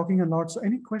 I've been talking a lot. So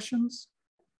any questions?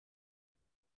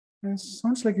 It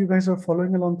sounds like you guys are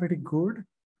following along pretty good.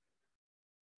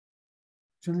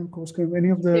 General course, any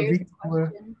of the week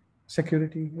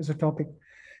security is a topic.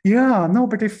 Yeah, no,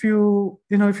 but if you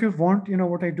want,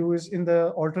 what I do is in the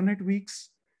alternate weeks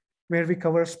where we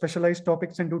cover specialized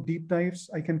topics and do deep dives,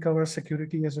 I can cover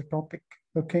security as a topic.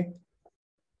 Okay.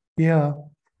 Yeah.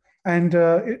 And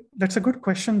that's a good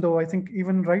question, though. I think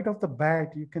even right off the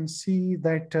bat, you can see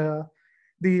that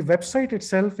the website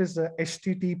itself is a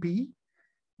HTTP,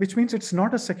 which means it's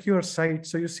not a secure site.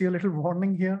 So you see a little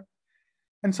warning here.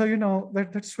 And so,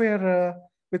 that's where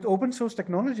with open source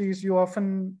technologies, you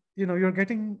often, you're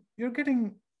getting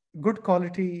good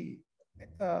quality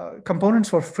components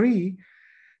for free,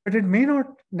 but it may not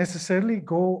necessarily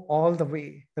go all the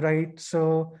way, right?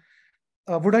 So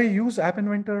would I use App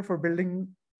Inventor for building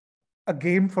a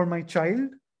game for my child?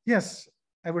 Yes,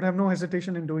 I would have no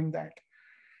hesitation in doing that.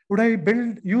 Would I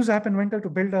use App Inventor to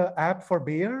build an app for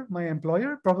Bayer, my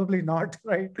employer? Probably not,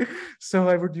 right? So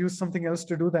I would use something else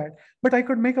to do that. But I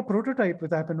could make a prototype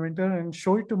with App Inventor and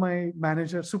show it to my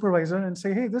manager, supervisor, and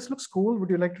say, hey, this looks cool. Would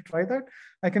you like to try that?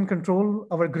 I can control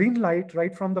our green light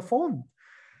right from the phone.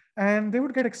 And they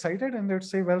would get excited and they would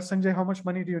say, well, Sanjay, how much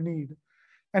money do you need?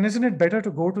 And isn't it better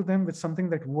to go to them with something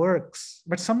that works,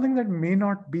 but something that may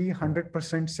not be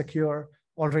 100% secure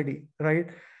already, right?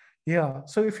 Yeah,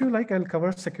 so if you like, I'll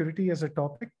cover security as a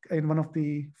topic in one of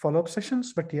the follow-up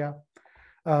sessions, but yeah,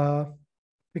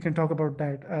 we can talk about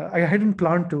that. I hadn't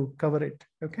planned to cover it,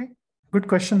 okay? Good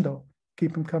question though,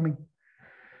 keep them coming.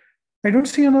 I don't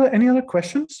see any other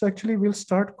questions. Actually, we'll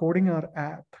start coding our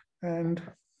app. And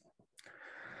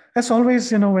as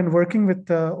always, when working with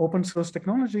open source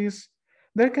technologies,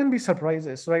 there can be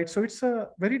surprises, right? So it's a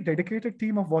very dedicated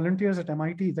team of volunteers at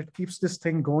MIT that keeps this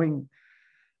thing going.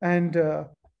 And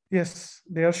yes,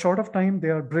 they are short of time. They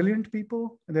are brilliant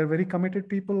people. They're very committed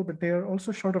people, but they are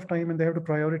also short of time and they have to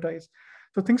prioritize.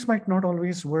 So things might not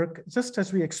always work just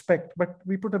as we expect, but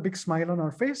we put a big smile on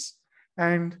our face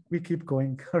and we keep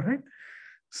going, all right?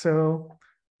 So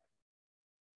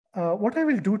what I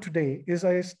will do today is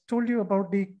I told you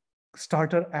about the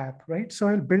starter app, right? So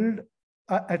I'll build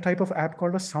a type of app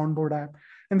called a soundboard app.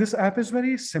 And this app is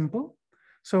very simple.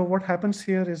 So what happens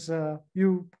here is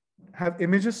you have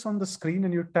images on the screen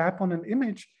and you tap on an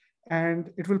image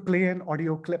and it will play an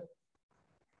audio clip.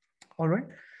 All right.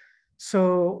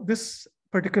 So this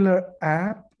particular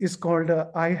app is called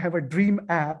I Have a Dream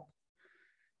app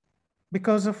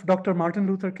because of Dr. Martin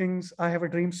Luther King's I Have a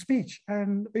Dream speech.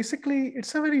 And basically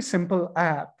it's a very simple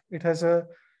app. It has a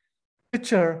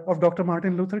picture of Dr.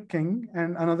 Martin Luther King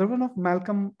and another one of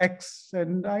Malcolm X.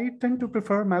 And I tend to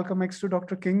prefer Malcolm X to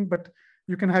Dr. King, but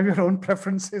you can have your own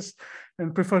preferences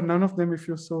and prefer none of them if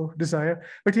you so desire.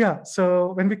 But yeah,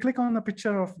 so when we click on a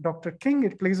picture of Dr. King,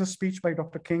 it plays a speech by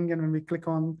Dr. King. And when we click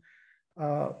on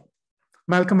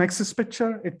Malcolm X's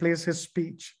picture, it plays his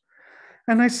speech.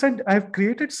 And I said, I've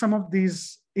created some of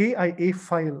these AIA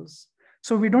files.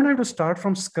 So we don't have to start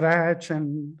from scratch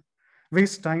and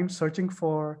waste time searching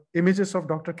for images of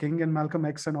Dr. King and Malcolm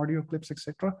X and audio clips,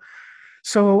 etc.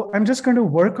 So I'm just going to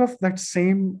work off that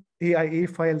same AIA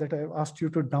file that I've asked you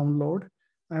to download.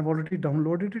 I've already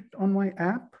downloaded it on my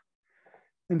app.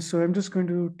 And so I'm just going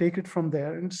to take it from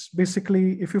there. And it's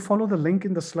basically, if you follow the link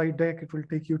in the slide deck, it will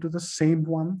take you to the same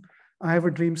one, I have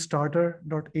a dream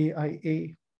starter.aia.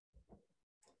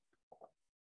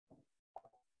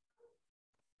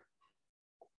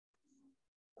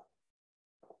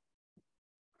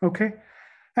 Okay.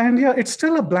 And yeah, it's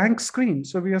still a blank screen.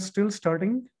 So we are still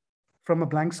starting from a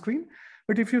blank screen.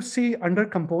 But if you see under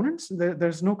components,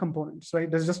 there's no components, right?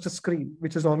 There's just a screen,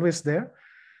 which is always there.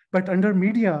 But under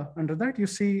media, under that, you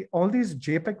see all these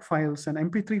JPEG files and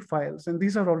MP3 files. And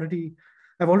these are already,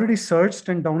 I've already searched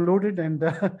and downloaded and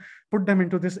put them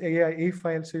into this AIA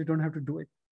file so you don't have to do it.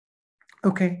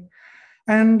 Okay.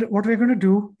 And what we're going to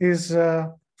do is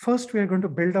first, we are going to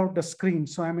build out the screen.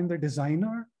 So I'm in the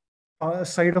designer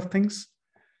side of things.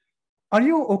 Are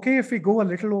you okay if we go a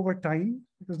little over time?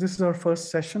 Because this is our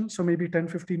first session, so maybe 10,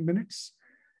 15 minutes.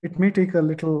 It may take a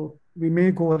little, we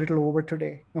may go a little over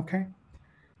today, okay?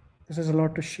 This is a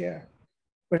lot to share.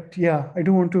 But yeah, I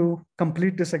do want to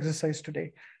complete this exercise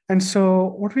today. And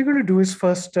so what we're going to do is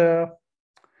first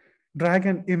drag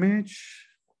an image,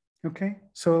 okay?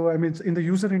 So I mean, in the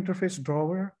user interface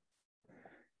drawer,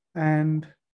 and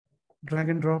drag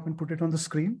and drop and put it on the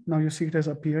screen. Now you see it has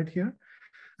appeared here.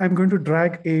 I'm going to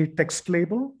drag a text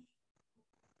label.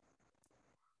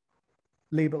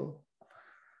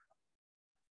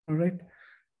 All right.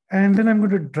 And then I'm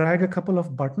going to drag a couple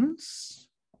of buttons.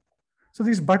 So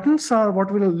these buttons are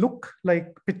what will look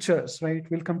like pictures, right?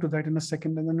 We'll come to that in a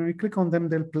second. And then when we click on them,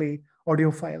 they'll play audio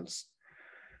files.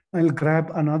 I'll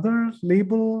grab another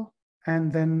label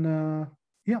and then,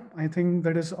 yeah, I think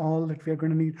that is all that we are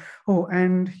going to need. Oh,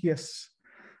 and yes,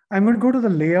 I'm going to go to the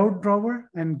layout drawer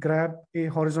and grab a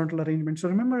horizontal arrangement. So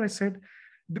remember I said,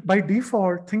 by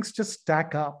default, things just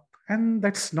stack up and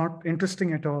that's not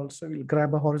interesting at all. So we'll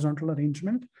grab a horizontal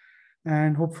arrangement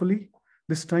and hopefully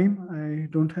this time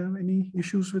I don't have any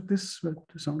issues with this, but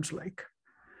it sounds like.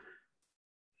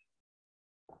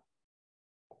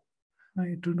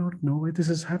 I do not know why this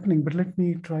is happening, but let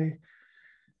me try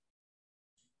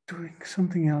doing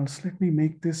something else. Let me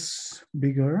make this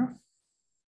bigger.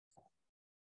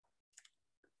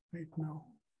 Right now,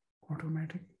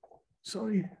 automatic.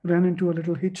 Sorry, ran into a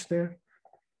little hitch there.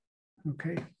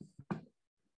 Okay. Let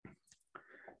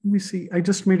me see. I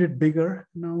just made it bigger.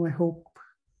 Now I hope.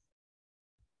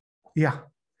 Yeah.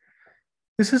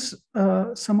 This is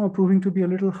somehow proving to be a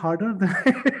little harder than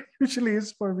it usually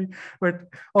is for me. But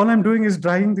all I'm doing is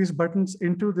dragging these buttons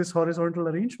into this horizontal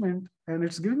arrangement, and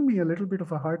it's giving me a little bit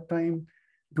of a hard time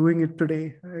doing it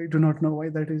today. I do not know why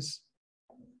that is.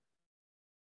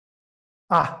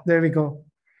 Ah, there we go.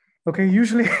 Okay,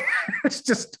 usually it's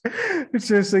just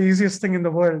the easiest thing in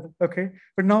the world. Okay,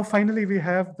 but now finally we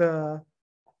have the,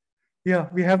 yeah,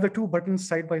 we have the two buttons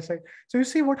side by side. So you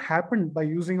see what happened by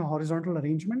using a horizontal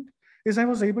arrangement is I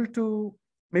was able to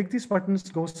make these buttons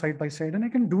go side by side, and I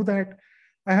can do that.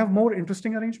 I have more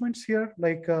interesting arrangements here,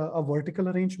 like a vertical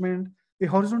arrangement, a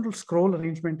horizontal scroll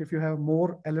arrangement. If you have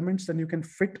more elements than you can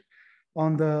fit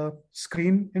on the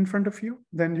screen in front of you,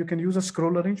 then you can use a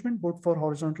scroll arrangement both for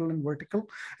horizontal and vertical.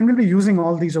 And we'll be using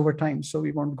all these over time, so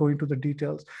we won't go into the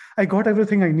details. I got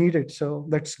everything I needed, so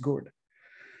that's good.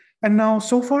 And now,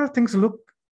 so far, things look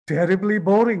terribly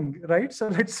boring, right? So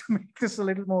let's make this a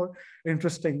little more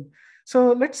interesting.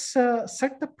 So let's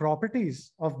set the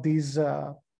properties of these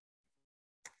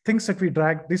things that we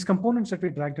dragged, these components that we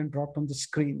dragged and dropped on the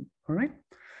screen, all right?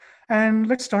 And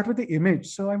let's start with the image.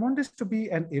 So I want this to be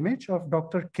an image of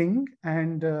Dr. King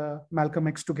and Malcolm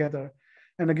X together.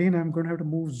 And again, I'm going to have to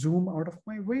move zoom out of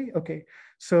my way. Okay,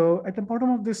 so at the bottom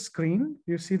of this screen,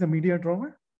 you see the media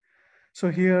drawer. So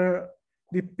here,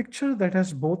 the picture that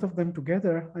has both of them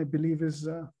together, I believe is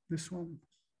this one.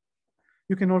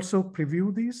 You can also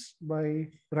preview these by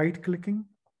right-clicking.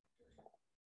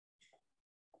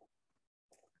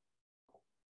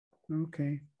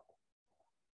 Okay.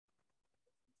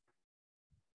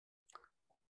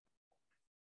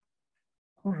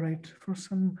 All right,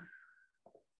 I'm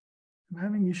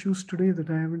having issues today that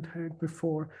I haven't had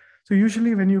before. So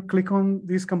usually when you click on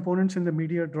these components in the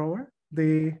media drawer,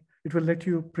 it will let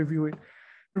you preview it.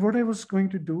 But what I was going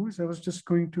to do is I was just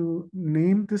going to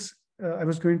name this. I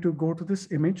was going to go to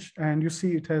this image and you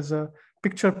see it has a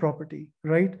picture property,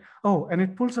 right? Oh, and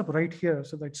it pulls up right here.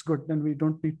 So that's good. Then we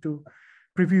don't need to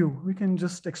preview. We can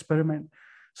just experiment.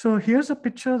 So here's a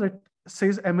picture that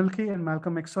says MLK and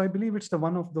Malcolm X. So I believe it's the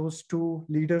one of those two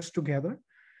leaders together.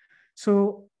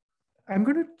 So I'm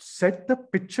going to set the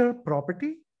picture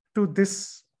property to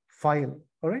this file,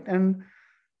 all right? And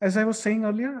as I was saying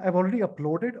earlier, I've already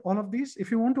uploaded all of these.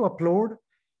 If you want to upload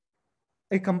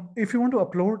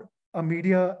a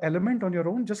media element on your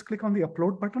own, just click on the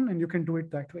upload button and you can do it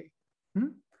that way.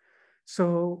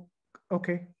 So,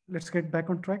 okay, let's get back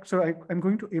on track. So I'm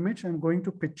going to image, I'm going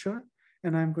to picture,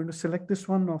 and I'm going to select this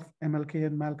one of MLK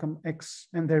and Malcolm X,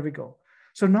 and there we go.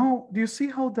 So now, do you see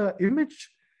how the image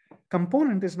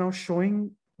component is now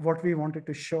showing what we wanted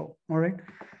to show? All right,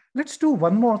 let's do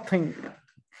one more thing.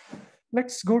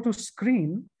 Let's go to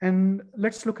screen and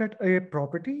let's look at a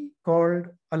property called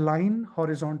align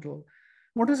horizontal.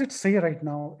 What does it say right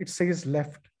now? It says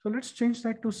left. So let's change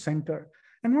that to center.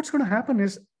 And what's going to happen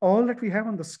is all that we have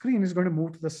on the screen is going to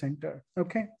move to the center.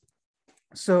 Okay.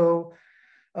 So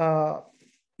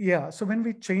yeah, so when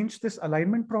we change this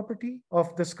alignment property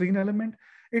of the screen element,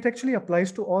 it actually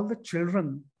applies to all the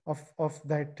children of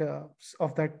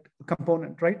that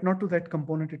component, right? Not to that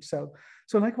component itself.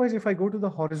 So likewise, if I go to the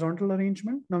horizontal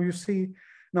arrangement, now you see,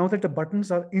 now that the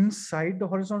buttons are inside the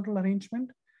horizontal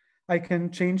arrangement, I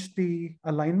can change the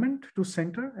alignment to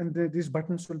center, and these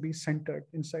buttons will be centered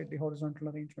inside the horizontal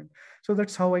arrangement. So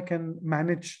that's how I can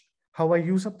manage how I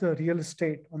use up the real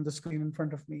estate on the screen in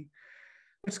front of me.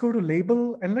 Let's go to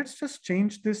label, and let's just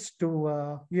change this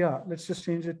to, let's just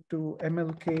change it to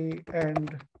MLK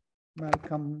and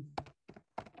Malcolm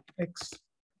X.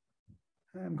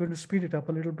 I'm going to speed it up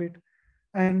a little bit.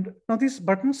 And now these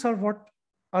buttons are what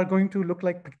are going to look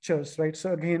like pictures, right?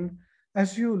 So again,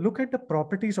 as you look at the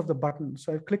properties of the button,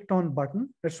 so I've clicked on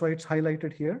button, that's why it's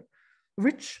highlighted here.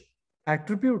 Which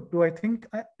attribute do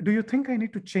you think I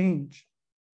need to change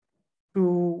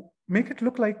to make it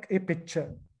look like a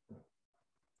picture?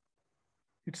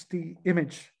 It's the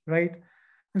image, right?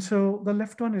 And so the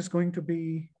left one is going to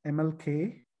be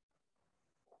MLK,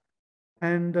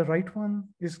 and the right one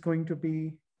is going to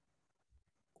be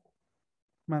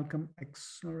Malcolm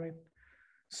X, all right?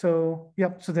 So, yeah,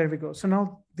 so there we go. So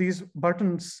now these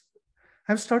buttons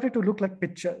have started to look like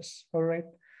pictures, all right?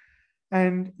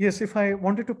 And yes, if I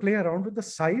wanted to play around with the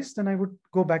size, then I would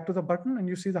go back to the button and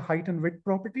you see the height and width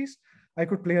properties. I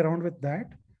could play around with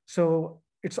that. So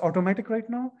it's automatic right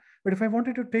now. But if I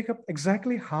wanted to take up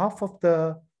exactly half of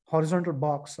the horizontal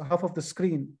box, half of the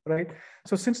screen, right?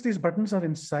 So since these buttons are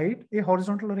inside a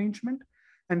horizontal arrangement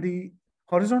and the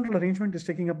horizontal arrangement is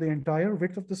taking up the entire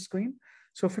width of the screen,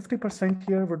 so 50%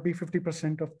 here would be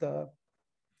 50% of the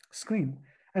screen.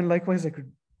 And likewise, I could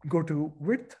go to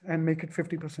width and make it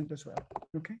 50% as well,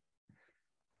 okay?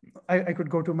 I could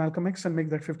go to Malcolm X and make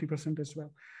that 50% as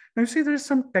well. Now you see there is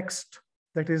some text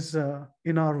that is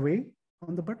in our way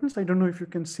on the buttons. I don't know if you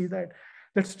can see that.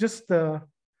 That's just the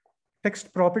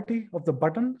text property of the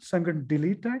button. So I'm going to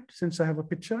delete that since I have a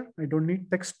picture. I don't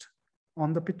need text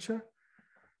on the picture.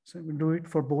 So I'm going to do it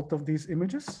for both of these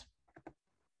images.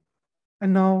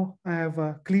 And now I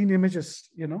have clean images,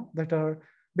 that are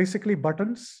basically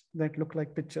buttons that look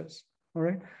like pictures, all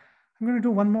right? I'm going to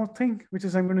do one more thing, which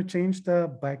is I'm going to change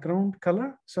the background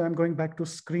color. So I'm going back to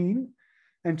screen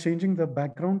and changing the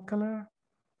background color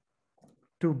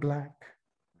to black.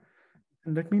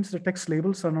 And that means the text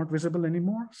labels are not visible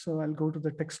anymore. So I'll go to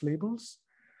the text labels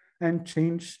and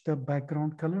change the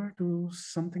background color to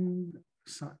something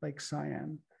like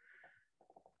cyan.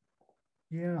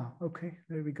 Yeah, okay,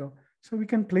 there we go. So we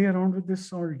can play around with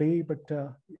this all day, but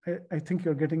I think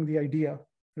you're getting the idea,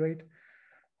 right?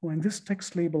 Oh, and this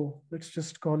text label, let's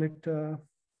just call it,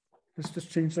 let's just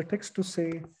change the text to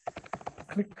say,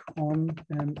 click on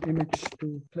an image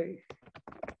to play.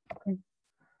 Okay.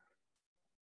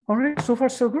 All right, so far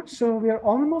so good. So we are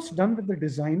almost done with the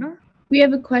designer. We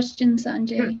have a question,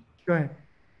 Sanjay. Sure. Go ahead.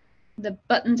 The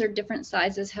buttons are different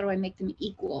sizes. How do I make them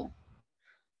equal?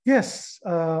 Yes,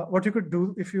 what you could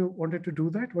do if you wanted to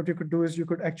do that, what you could do is you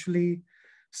could actually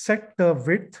set the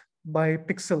width by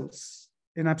pixels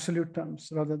in absolute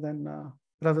terms rather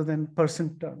than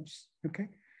percent terms, okay?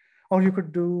 Or you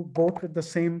could do both with the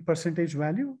same percentage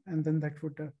value, and then that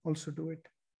would also do it.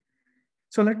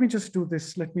 So let me just do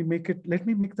this. Let me make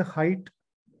the height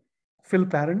fill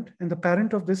parent, and the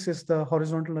parent of this is the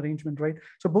horizontal arrangement, right?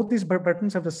 So both these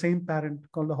buttons have the same parent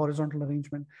called the horizontal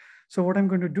arrangement. So what I'm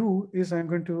going to do is I'm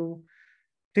going to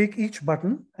take each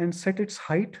button and set its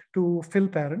height to fill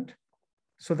parent.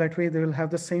 So that way they will have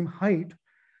the same height.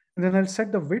 And then I'll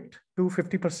set the width to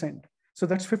 50%. So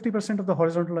that's 50% of the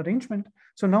horizontal arrangement.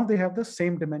 So now they have the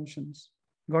same dimensions.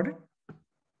 Got it?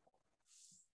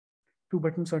 Two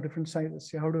buttons are different sizes.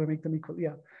 Yeah, how do I make them equal?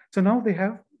 Yeah. So now they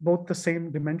have both the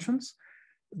same dimensions.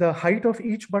 The height of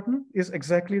each button is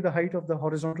exactly the height of the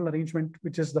horizontal arrangement,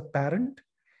 which is the parent.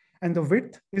 And the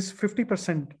width is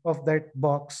 50% of that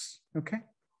box, okay?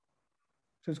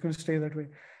 So it's going to stay that way.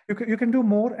 you can do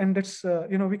more, and it's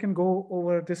we can go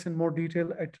over this in more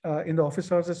detail at in the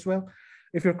office hours as well,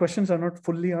 if your questions are not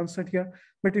fully answered here.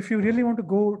 But if you really want to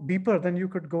go deeper, then you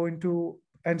could go into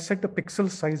and set the pixel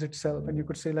size itself, and you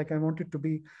could say, like, I want it to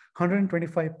be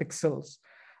 125 pixels.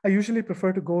 I usually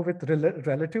prefer to go with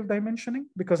relative dimensioning,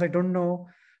 because I don't know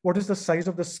what is the size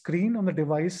of the screen on the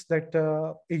device that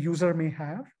a user may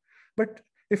have. But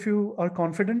if you are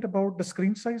confident about the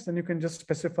screen size, then you can just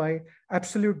specify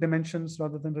absolute dimensions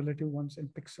rather than relative ones in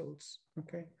pixels.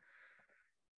 Okay.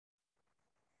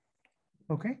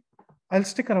 Okay. I'll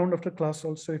stick around after class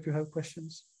also if you have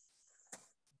questions.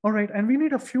 All right. And we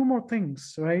need a few more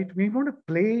things, right? We want to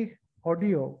play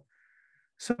audio.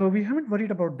 So we haven't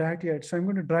worried about that yet. So I'm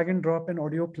going to drag and drop an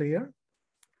audio player.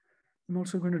 I'm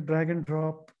also going to drag and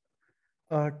drop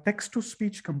a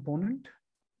text-to-speech component.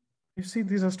 You see,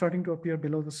 these are starting to appear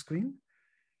below the screen.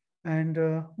 And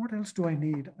what else do I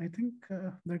need? I think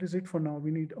that is it for now.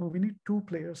 We need 2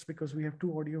 players because we have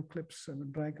 2 audio clips. And we'll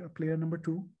drag a player number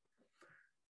 2.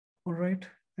 All right.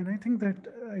 And I think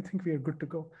we are good to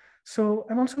go. So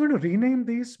I'm also going to rename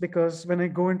these, because when I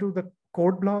go into the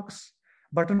code blocks,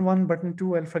 button 1, button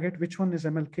 2, I'll forget which one is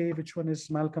MLK, which one is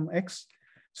Malcolm X.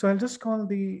 So I'll just call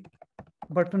the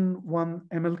button 1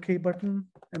 MLK button,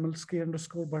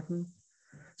 MLK_button.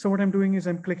 So what I'm doing is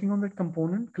I'm clicking on that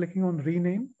component, clicking on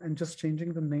rename, and just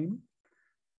changing the name,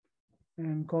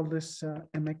 and call this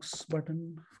MX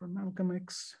button for Malcolm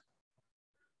X.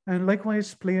 And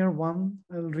likewise, player 1,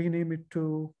 I'll rename it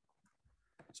to,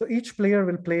 so each player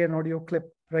will play an audio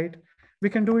clip, right? We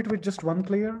can do it with just 1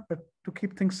 player, but to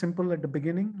keep things simple at the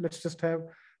beginning, let's just have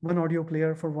 1 audio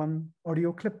player for 1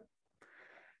 audio clip.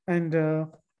 And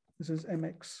this is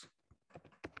MX.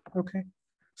 Okay.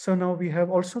 So now we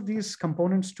have also these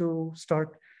components to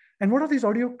start. And what are these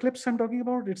audio clips I'm talking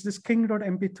about? It's this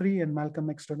king.mp3 and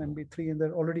malcolmx.mp3, and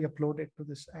they're already uploaded to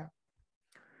this app.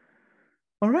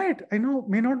 All right. I know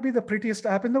may not be the prettiest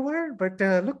app in the world, but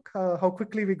look how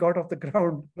quickly we got off the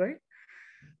ground, right?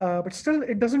 But still,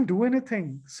 it doesn't do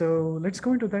anything. So let's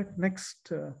go into that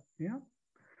next. Yeah.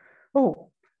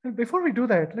 Oh, and before we do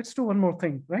that, let's do one more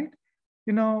thing, right?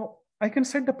 I can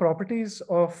set the properties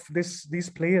of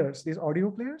these players, these audio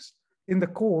players in the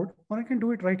code, or I can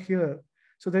do it right here.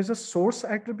 So there's a source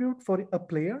attribute for a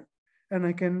player, and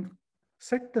I can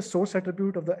set the source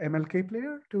attribute of the MLK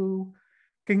player to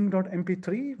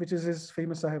king.mp3, which is his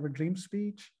famous I have a dream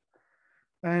speech,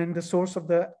 and the source of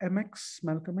the MX,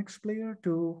 Malcolm X player,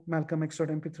 to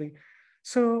malcolmx.mp3.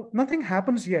 So nothing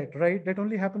happens yet, right? That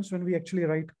only happens when we actually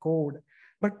write code.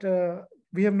 But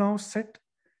we have now set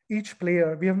each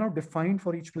player, we have now defined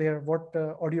for each player what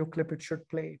audio clip it should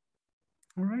play.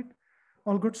 All right,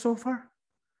 all good so far?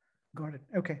 Got it.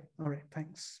 Okay, all right,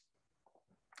 thanks.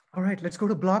 All right, let's go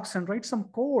to blocks and write some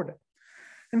code.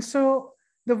 And so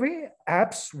the way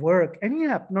apps work, any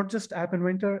app, not just App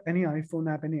Inventor, any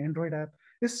iPhone app, any Android app,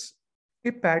 is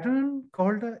a pattern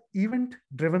called an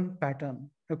event-driven pattern,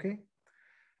 okay?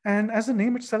 And as the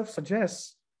name itself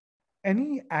suggests,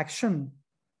 any action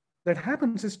that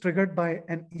happens is triggered by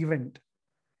an event.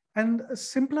 And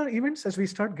simpler events as we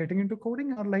start getting into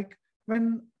coding are like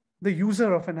when the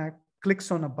user of an app clicks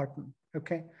on a button,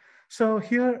 okay? So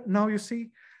here, now you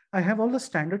see, I have all the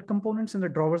standard components in the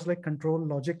drawers like control,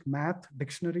 logic, math,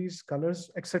 dictionaries, colors,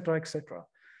 etc., etc.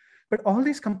 But all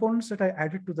these components that I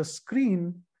added to the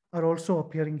screen are also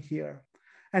appearing here.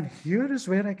 And here is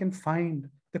where I can find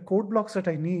the code blocks that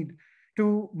I need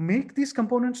to make these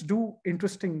components do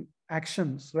interesting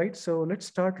actions, right? So let's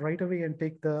start right away and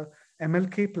take the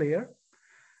MLK player.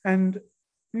 And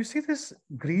you see this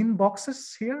green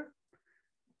boxes here?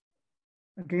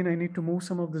 Again, I need to move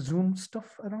some of the Zoom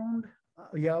stuff around.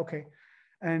 Yeah, okay.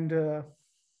 And,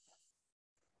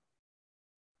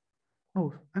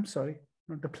 oh, I'm sorry,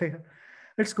 not the player.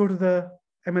 Let's go to the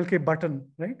MLK button,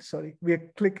 right? Sorry, we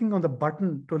are clicking on the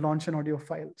button to launch an audio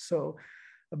file. So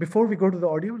before we go to the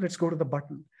audio, let's go to the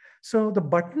button. So the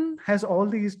button has all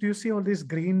these, do you see all these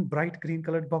green, bright green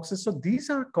colored boxes? So these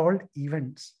are called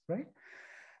events, right?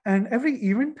 And every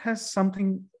event has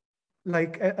something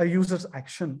like a user's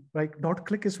action, right?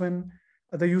 .click is when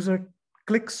the user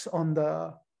clicks on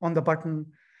the button.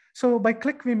 So by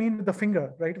click, we mean with the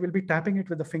finger, right? We'll be tapping it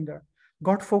with the finger.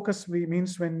 Got focus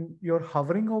means when you're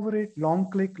hovering over it, long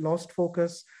click, lost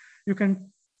focus. You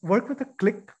can work with a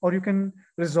click, or you can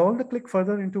resolve the click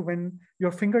further into when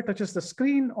your finger touches the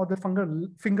screen or the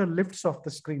finger lifts off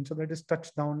the screen. So that is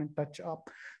touch down and touch up.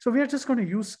 So we are just going to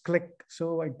use click.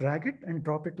 So I drag it and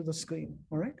drop it to the screen.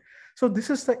 All right. So this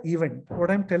is the event.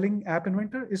 What I'm telling App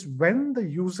Inventor is when the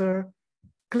user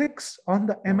clicks on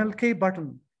the MLK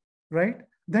button, right?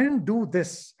 then do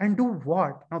this and do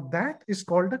what? Now that is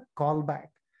called a callback.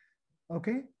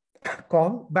 Okay,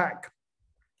 callback.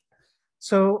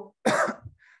 So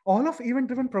all of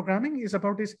event-driven programming is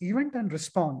about this event and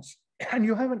response. And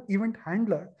you have an event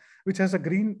handler, which has a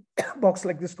green box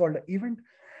like this called an event,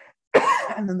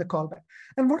 and then the callback.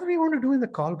 And what do we want to do in the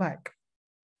callback?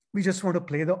 We just want to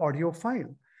play the audio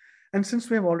file. And since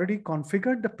we have already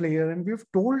configured the player and we've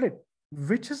told it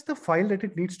which is the file that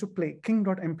it needs to play,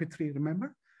 king.mp3,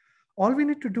 remember? All we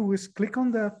need to do is click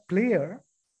on the player.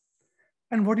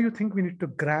 And what do you think we need to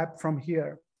grab from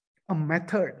here? A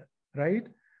method, right?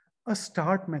 A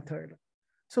start method.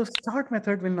 So start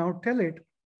method will now tell it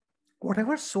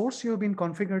whatever source you have been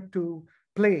configured to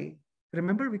play.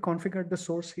 Remember, we configured the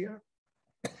source here.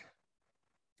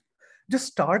 Just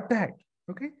start that,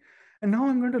 okay? And now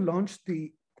I'm going to launch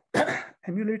the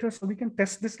emulator so we can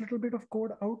test this little bit of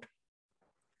code out.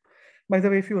 By the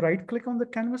way, if you right click on the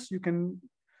canvas, you can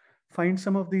find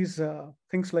some of these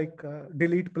things like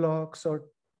delete blocks or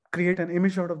create an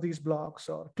image out of these blocks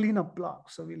or clean up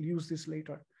blocks. So we'll use this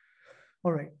later.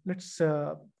 All right, let's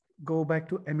go back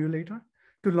to emulator.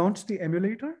 To launch the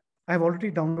emulator, I've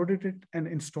already downloaded it and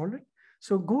installed it.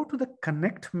 So go to the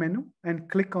connect menu and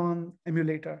click on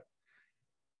emulator.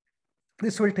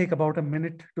 This will take about a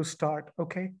minute to start,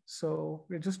 okay? So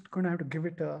we're just gonna have to give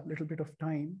it a little bit of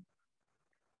time.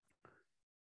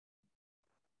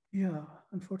 Yeah,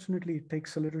 unfortunately, it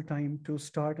takes a little time to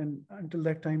start, and until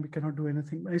that time, we cannot do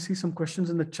anything. I see some questions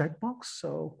in the chat box,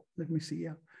 so let me see,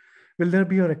 yeah. Will there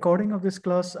be a recording of this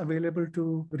class available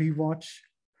to rewatch?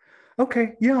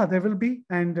 Okay, yeah, there will be,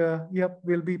 and yep,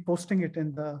 we'll be posting it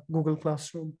in the Google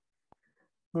Classroom.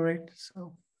 All right,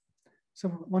 so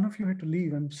one of you had to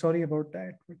leave. I'm sorry about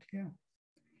that, but yeah.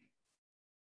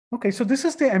 Okay, so this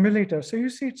is the emulator. So you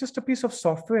see, it's just a piece of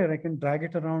software. I can drag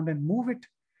it around and move it,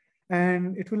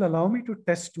 and it will allow me to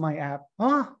test my app.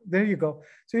 Ah, there you go.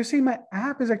 So you see, my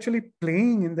app is actually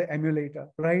playing in the emulator,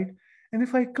 right? And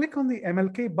if I click on the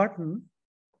MLK button,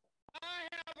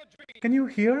 can you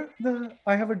hear the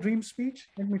I have a dream speech?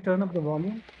 Let me turn up the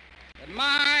volume.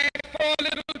 My four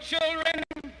little children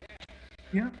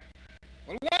Yeah.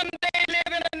 will one day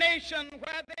live in a nation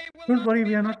where they will Don't worry,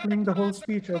 we are not playing the whole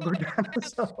speech or good.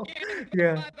 So,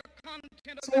 yeah.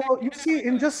 So you see,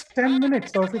 in just 10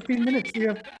 minutes or 15 minutes, we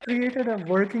have created a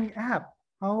working app.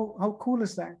 How cool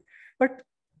is that? But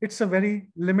it's a very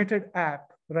limited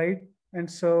app, right? And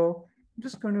so I'm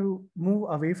just going to move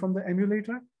away from the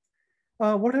emulator.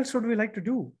 What else would we like to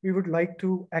do? We would like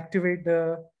to activate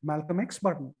the Malcolm X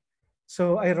button.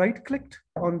 So I right-clicked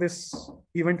on this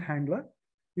event handler.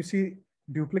 You see,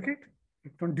 duplicate,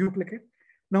 click on duplicate.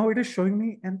 Now it is showing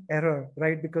me an error,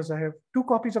 right? Because I have two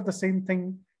copies of the same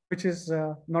thing, which is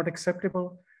not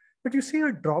acceptable. But you see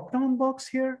a drop-down box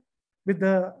here with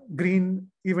the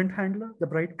green event handler, the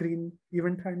bright green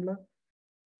event handler.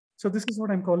 So this is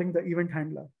what I'm calling the event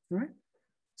handler, right?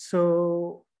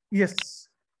 So yes,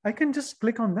 I can just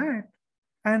click on that,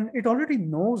 and it already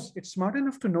knows, it's smart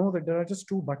enough to know that there are just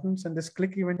two buttons, and this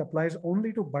click event applies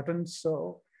only to buttons.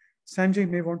 So Sanjay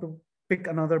may want to pick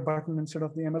another button instead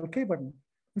of the MLK button.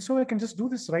 And so I can just do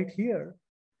this right here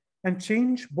and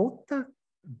change both the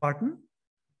button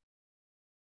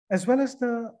as well as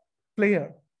the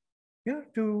player here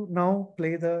to now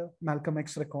play the Malcolm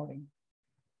X recording.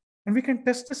 And we can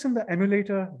test this in the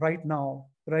emulator right now,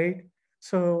 right?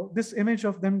 So this image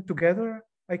of them together,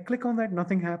 I click on that,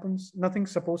 nothing happens,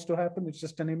 nothing's supposed to happen, it's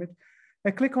just an image.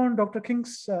 I click on Dr.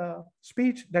 King's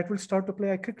speech, that will start to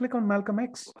play. I click on Malcolm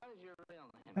X.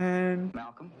 And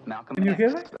Malcolm can you X. hear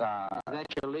it? Is that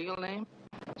your legal name?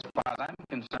 As far as I'm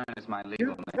concerned, it's my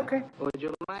legal name. Okay. Would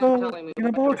you mind So telling me in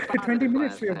what about your father's 20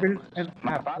 minutes, last we have name built was? an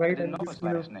My app, father right? didn't And know just, his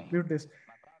last name. mute this.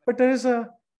 But there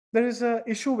is a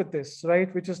issue with this,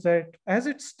 right? Which is that as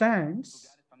it stands,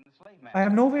 I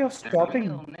have no way of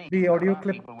stopping the audio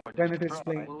clip when it is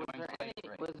playing.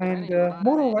 And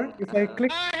moreover, if I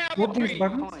click both these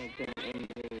buttons,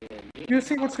 you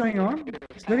see what's going on?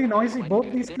 It's very noisy.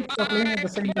 Both these clips are playing at the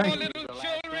same time.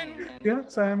 Yeah,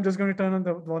 so I'm just going to turn on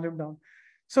the volume down.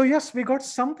 So yes, we got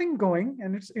something going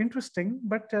and it's interesting,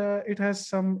 but it has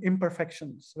some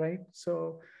imperfections, right?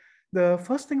 So the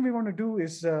first thing we want to do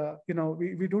is,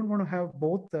 we don't want to have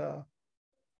both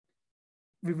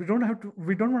we don't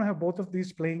want to have both of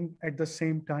these playing at the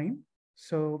same time.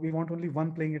 So we want only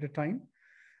one playing at a time.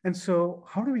 And so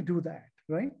how do we do that,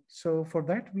 right? So for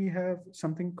that, we have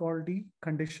something called the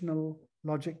conditional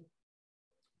logic.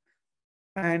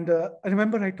 And I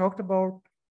remember I talked about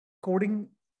coding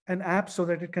an app so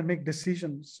that it can make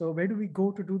decisions. So where do we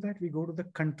go to do that? We go to the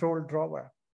control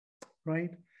drawer, right?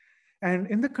 And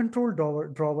in the control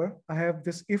drawer, I have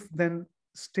this if then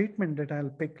statement that I'll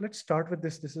pick. Let's start with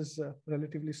this. This is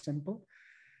relatively simple.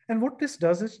 And what this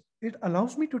does is it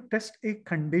allows me to test a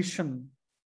condition.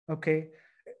 Okay.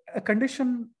 A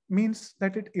condition means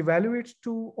that it evaluates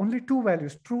to only two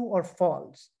values, true or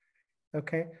false.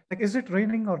 Okay. Like, is it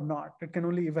raining or not? It can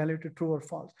only evaluate to true or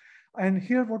false. And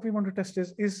here what we want to test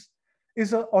is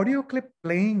an audio clip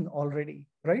playing already,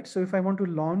 right? So if I want to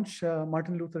launch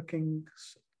Martin Luther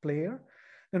King's player,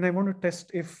 then I want to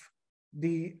test if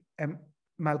the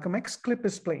Malcolm X clip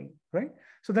is playing, right?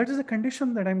 So that is a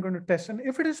condition that I'm going to test. And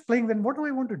if it is playing, then what do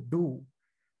I want to do?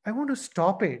 I want to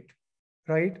stop it,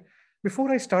 right?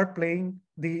 Before I start playing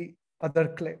the other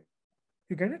clip.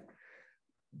 You get it?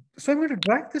 So I'm going to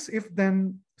drag this if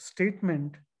then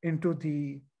statement into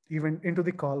the event, into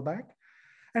the callback.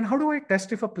 And how do I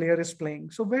test if a player is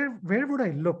playing? So where would I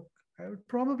look? I would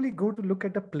probably go to look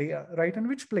at the player, right? And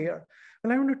which player?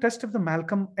 Well, I want to test if the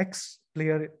Malcolm X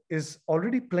player is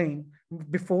already playing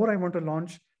before I want to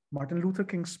launch Martin Luther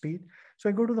King's speech. So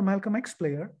I go to the Malcolm X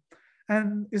player.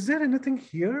 And is there anything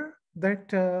here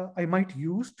that I might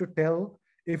use to tell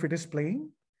if it is playing?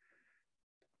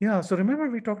 Yeah, so remember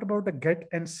we talked about the get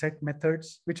and set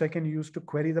methods, which I can use to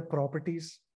query the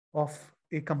properties of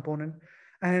a component.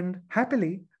 And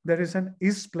happily, there is an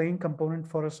is playing component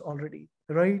for us already,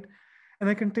 right? And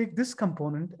I can take this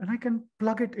component and I can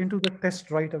plug it into the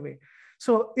test right away.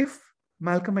 So if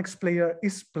Malcolm X player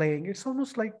is playing, it's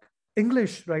almost like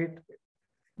English, right?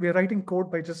 We're writing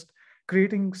code by just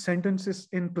creating sentences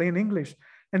in plain English.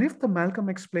 And if the Malcolm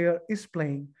X player is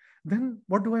playing, then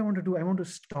what do I want to do? I want to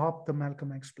stop the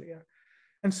Malcolm X player.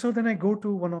 And so then I go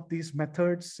to one of these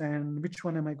methods, and which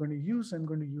one am I going to use? I'm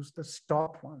going to use the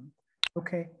stop one.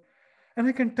 Okay. And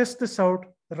I can test this out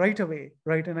right away,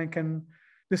 right? And I can,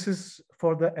 this is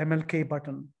for the MLK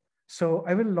button. So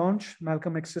I will launch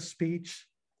Malcolm X's speech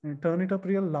and turn it up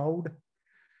real loud.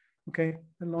 Okay.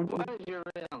 And launch it.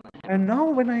 And now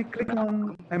when I click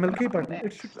on MLK button,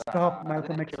 it should stop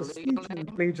Malcolm X's speech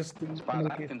and play just the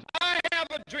MLK. I have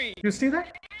a dream. You see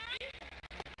that?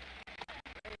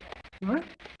 All right.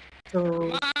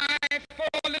 So, My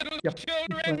four little yep.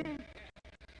 children.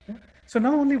 Yeah. So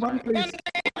now only one plays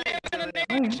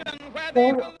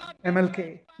for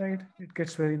MLK, right? It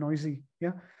gets very noisy.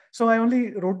 Yeah. So I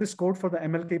only wrote this code for the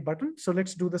MLK button. So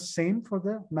let's do the same for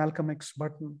the Malcolm X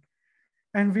button.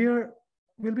 And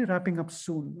we'll be wrapping up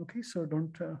soon. Okay. So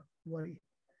don't worry.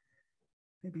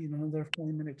 Maybe in another 5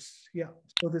 minutes. Yeah.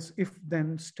 So this if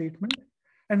then statement,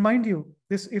 and mind you,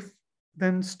 this if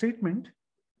then statement,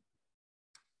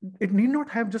 it need not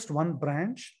have just one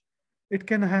branch. It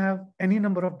can have any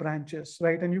number of branches,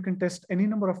 right? And you can test any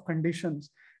number of conditions.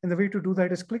 And the way to do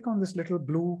that is click on this little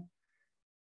blue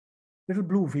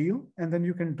wheel, and then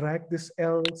you can drag this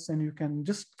else, and you can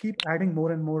just keep adding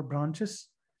more and more branches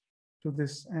to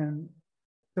this. And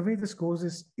the way this goes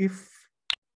is if,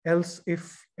 else,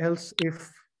 if, else,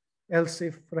 if, else,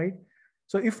 if, right?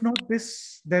 So if not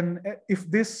this, then if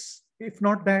this, if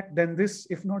not that, then this,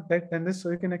 if not that, then this.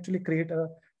 So you can actually create a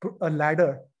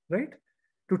ladder, right?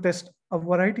 To test a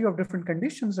variety of different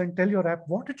conditions and tell your app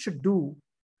what it should do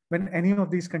when any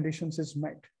of these conditions is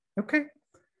met. Okay.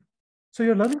 So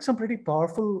you're learning some pretty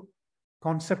powerful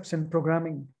concepts in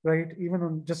programming, right? Even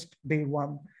on just day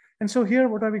one. And so here,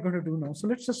 what are we going to do now? So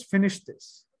let's just finish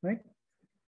this, right?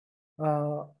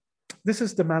 This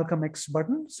is the Malcolm X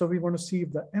button. So we want to see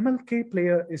if the MLK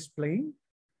player is playing.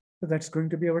 So that's going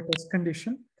to be our test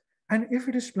condition. And if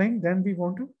it is playing, then we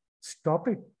want to stop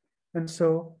it. And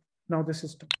so now this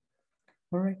is done.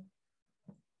 All right.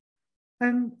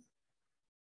 And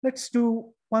let's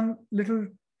do one little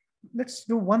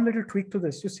tweak to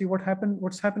this. You see what happened,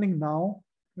 what's happening now.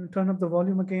 Turn up the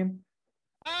volume again.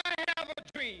 I have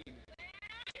a dream.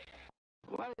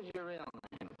 What is your real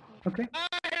name? Okay. I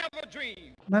have a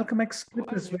dream. Malcolm X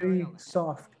clip is very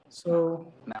soft.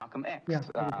 So Malcolm X. yeah.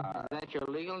 That's your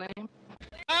legal name?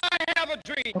 I have a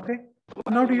dream. Okay.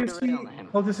 Now do you see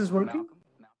how this is working?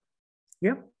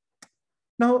 Yeah.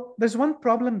 Now there's one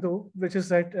problem though, which is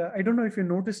that I don't know if you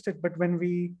noticed it, but when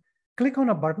we click on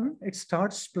a button, it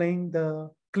starts playing the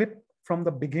clip from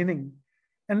the beginning.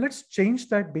 And let's change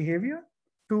that behavior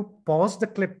to pause the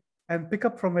clip and pick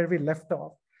up from where we left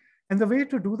off. And the way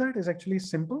to do that is actually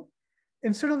simple.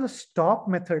 Instead of the stop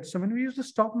method, so when we use the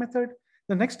stop method,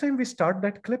 the next time we start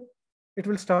that clip, it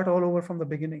will start all over from the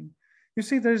beginning. You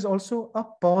see, there is also a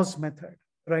pause method,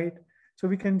 right? So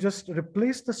we can just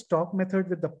replace the stop method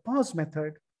with the pause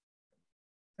method,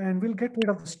 and we'll get rid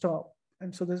of the stop.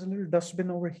 And so there's a little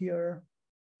dustbin over here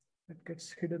that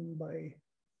gets hidden by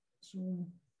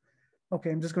Zoom. Okay,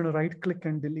 I'm just going to right click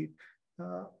and delete.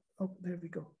 Oh, there we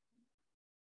go.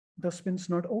 Dustbin's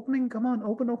not opening. Come on,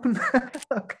 open.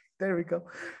 Okay, there we go.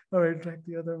 All right, drag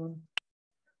the other one.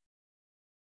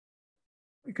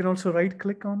 You can also right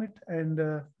click on it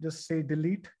and just say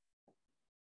delete.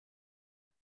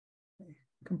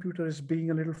 Computer is being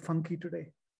a little funky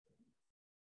today.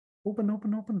 Open.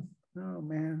 Oh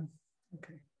man,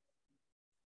 okay.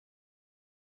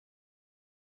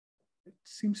 It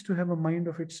seems to have a mind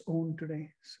of its own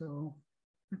today, so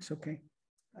it's okay.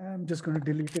 I'm just going to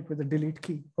delete it with the delete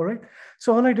key. All right.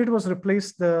 So all I did was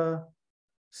replace the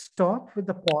stop with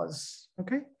the pause.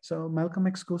 Okay. So Malcolm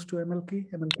X goes to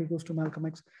MLK, MLK goes to Malcolm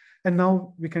X. And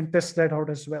now we can test that out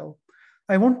as well.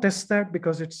 I won't test that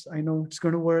because I know it's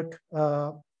going to work.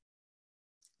 All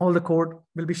the code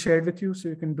will be shared with you. So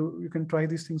you can try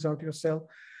these things out yourself.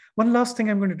 One last thing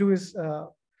I'm going to do is,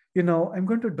 I'm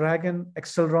going to drag an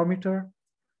accelerometer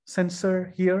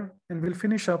sensor here, and we'll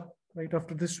finish up right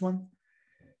after this one.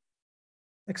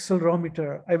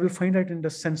 Accelerometer, I will find it in the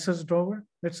sensors drawer.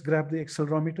 Let's grab the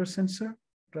accelerometer sensor,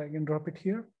 drag and drop it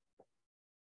here.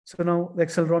 So now the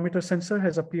accelerometer sensor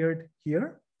has appeared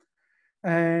here.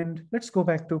 And let's go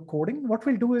back to coding. What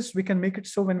we'll do is we can make it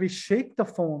so when we shake the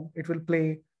phone, it will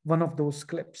play one of those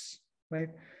clips, right?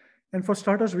 And for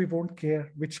starters, we won't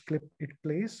care which clip it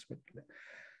plays.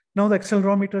 Now the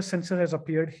accelerometer sensor has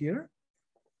appeared here.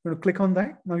 I'm going to click on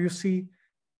that. Now you see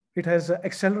it has an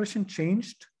acceleration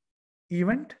changed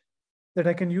event that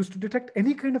I can use to detect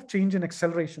any kind of change in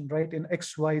acceleration, right, in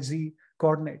X, Y, Z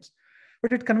coordinates.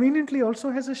 But it conveniently also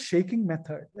has a shaking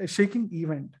method, a shaking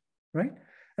event, right?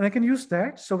 And I can use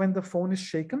that. So when the phone is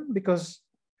shaken, because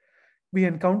we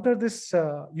encounter this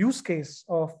use case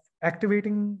of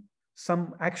activating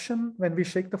some action when we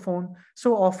shake the phone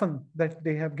so often that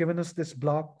they have given us this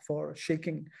block for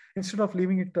shaking, instead of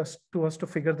leaving it to us to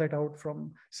figure that out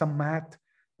from some math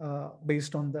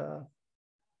based on the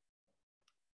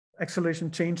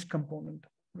acceleration changed component,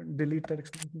 delete that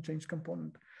acceleration changed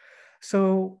component.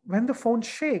 So when the phone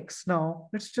shakes, now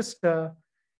let's just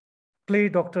play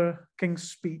Dr. King's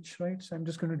speech, right? So I'm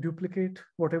just going to duplicate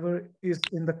whatever is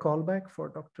in the callback for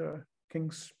Dr.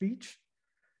 King's speech.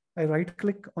 I right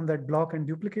click on that block and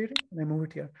duplicate it, and I move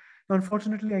it here. Now,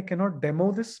 unfortunately, I cannot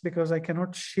demo this because I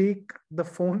cannot shake the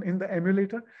phone in the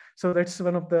emulator. So that's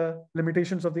one of the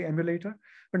limitations of the emulator.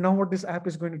 But now what this app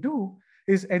is going to do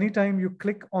is anytime you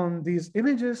click on these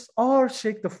images or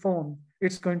shake the phone,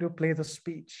 it's going to play the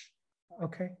speech,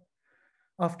 okay?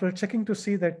 After checking to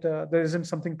see that there isn't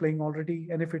something playing already,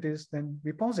 and if it is, then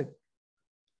we pause it.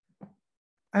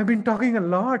 I've been talking a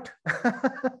lot.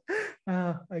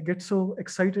 I get so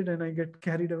excited and I get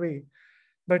carried away.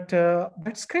 But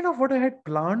that's kind of what I had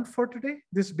planned for today,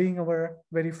 this being our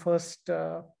very first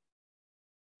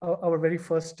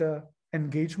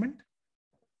engagement.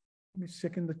 Let me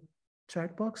check in the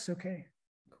chat box. Okay,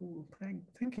 cool.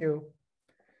 Thank you.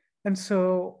 And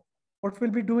so what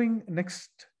we'll be doing next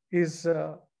is,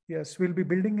 yes, we'll be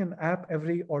building an app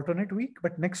every alternate week,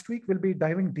 but next week we'll be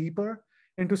diving deeper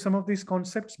into some of these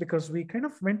concepts because we kind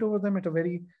of went over them at a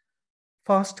very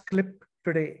fast clip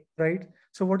today, right?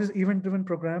 So what is event-driven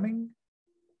programming?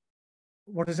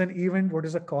 What is an event? What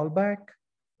is a callback?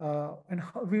 And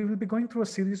we will be going through a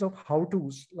series of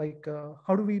how-tos, like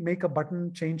how do we make a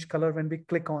button change color when we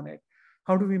click on it?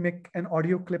 How do we make an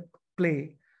audio clip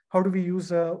play? How do we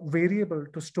use a variable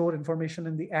to store information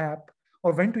in the app,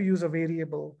 or when to use a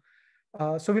variable?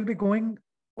 So we'll be going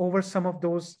over some of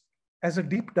those as a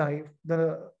deep dive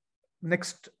the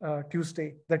next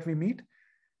Tuesday that we meet.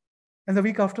 And the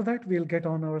week after that, we'll get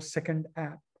on our second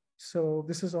app. So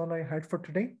this is all I had for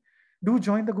today. Do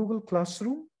join the Google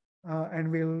Classroom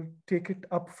and we'll take it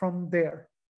up from there.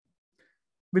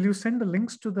 Will you send the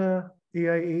links to the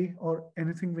AIA or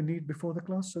anything we need before the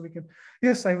class so we can?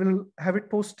 Yes, I will have it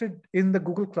posted in the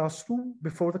Google Classroom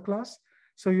before the class.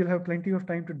 So you'll have plenty of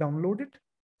time to download it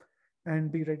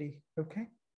and be ready, okay?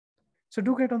 So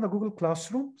do get on the Google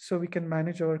Classroom so we can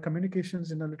manage our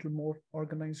communications in a little more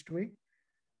organized way.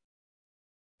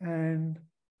 And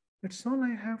that's all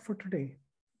I have for today.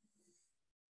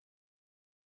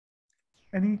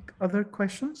 Any other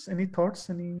questions, any thoughts,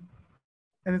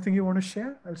 anything you want to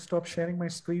share? I'll stop sharing my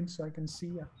screen so I can see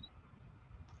you.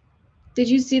 Did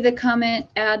you see the comment,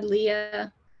 add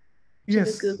Leah to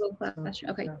Yes. the Google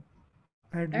Classroom? Okay. Yeah.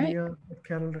 Add Leah at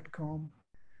carol.com.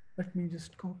 Let me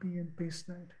just copy and paste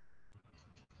that.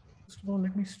 First of all,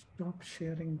 let me stop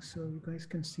sharing so you guys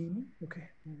can see me. Okay,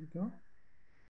 there we go.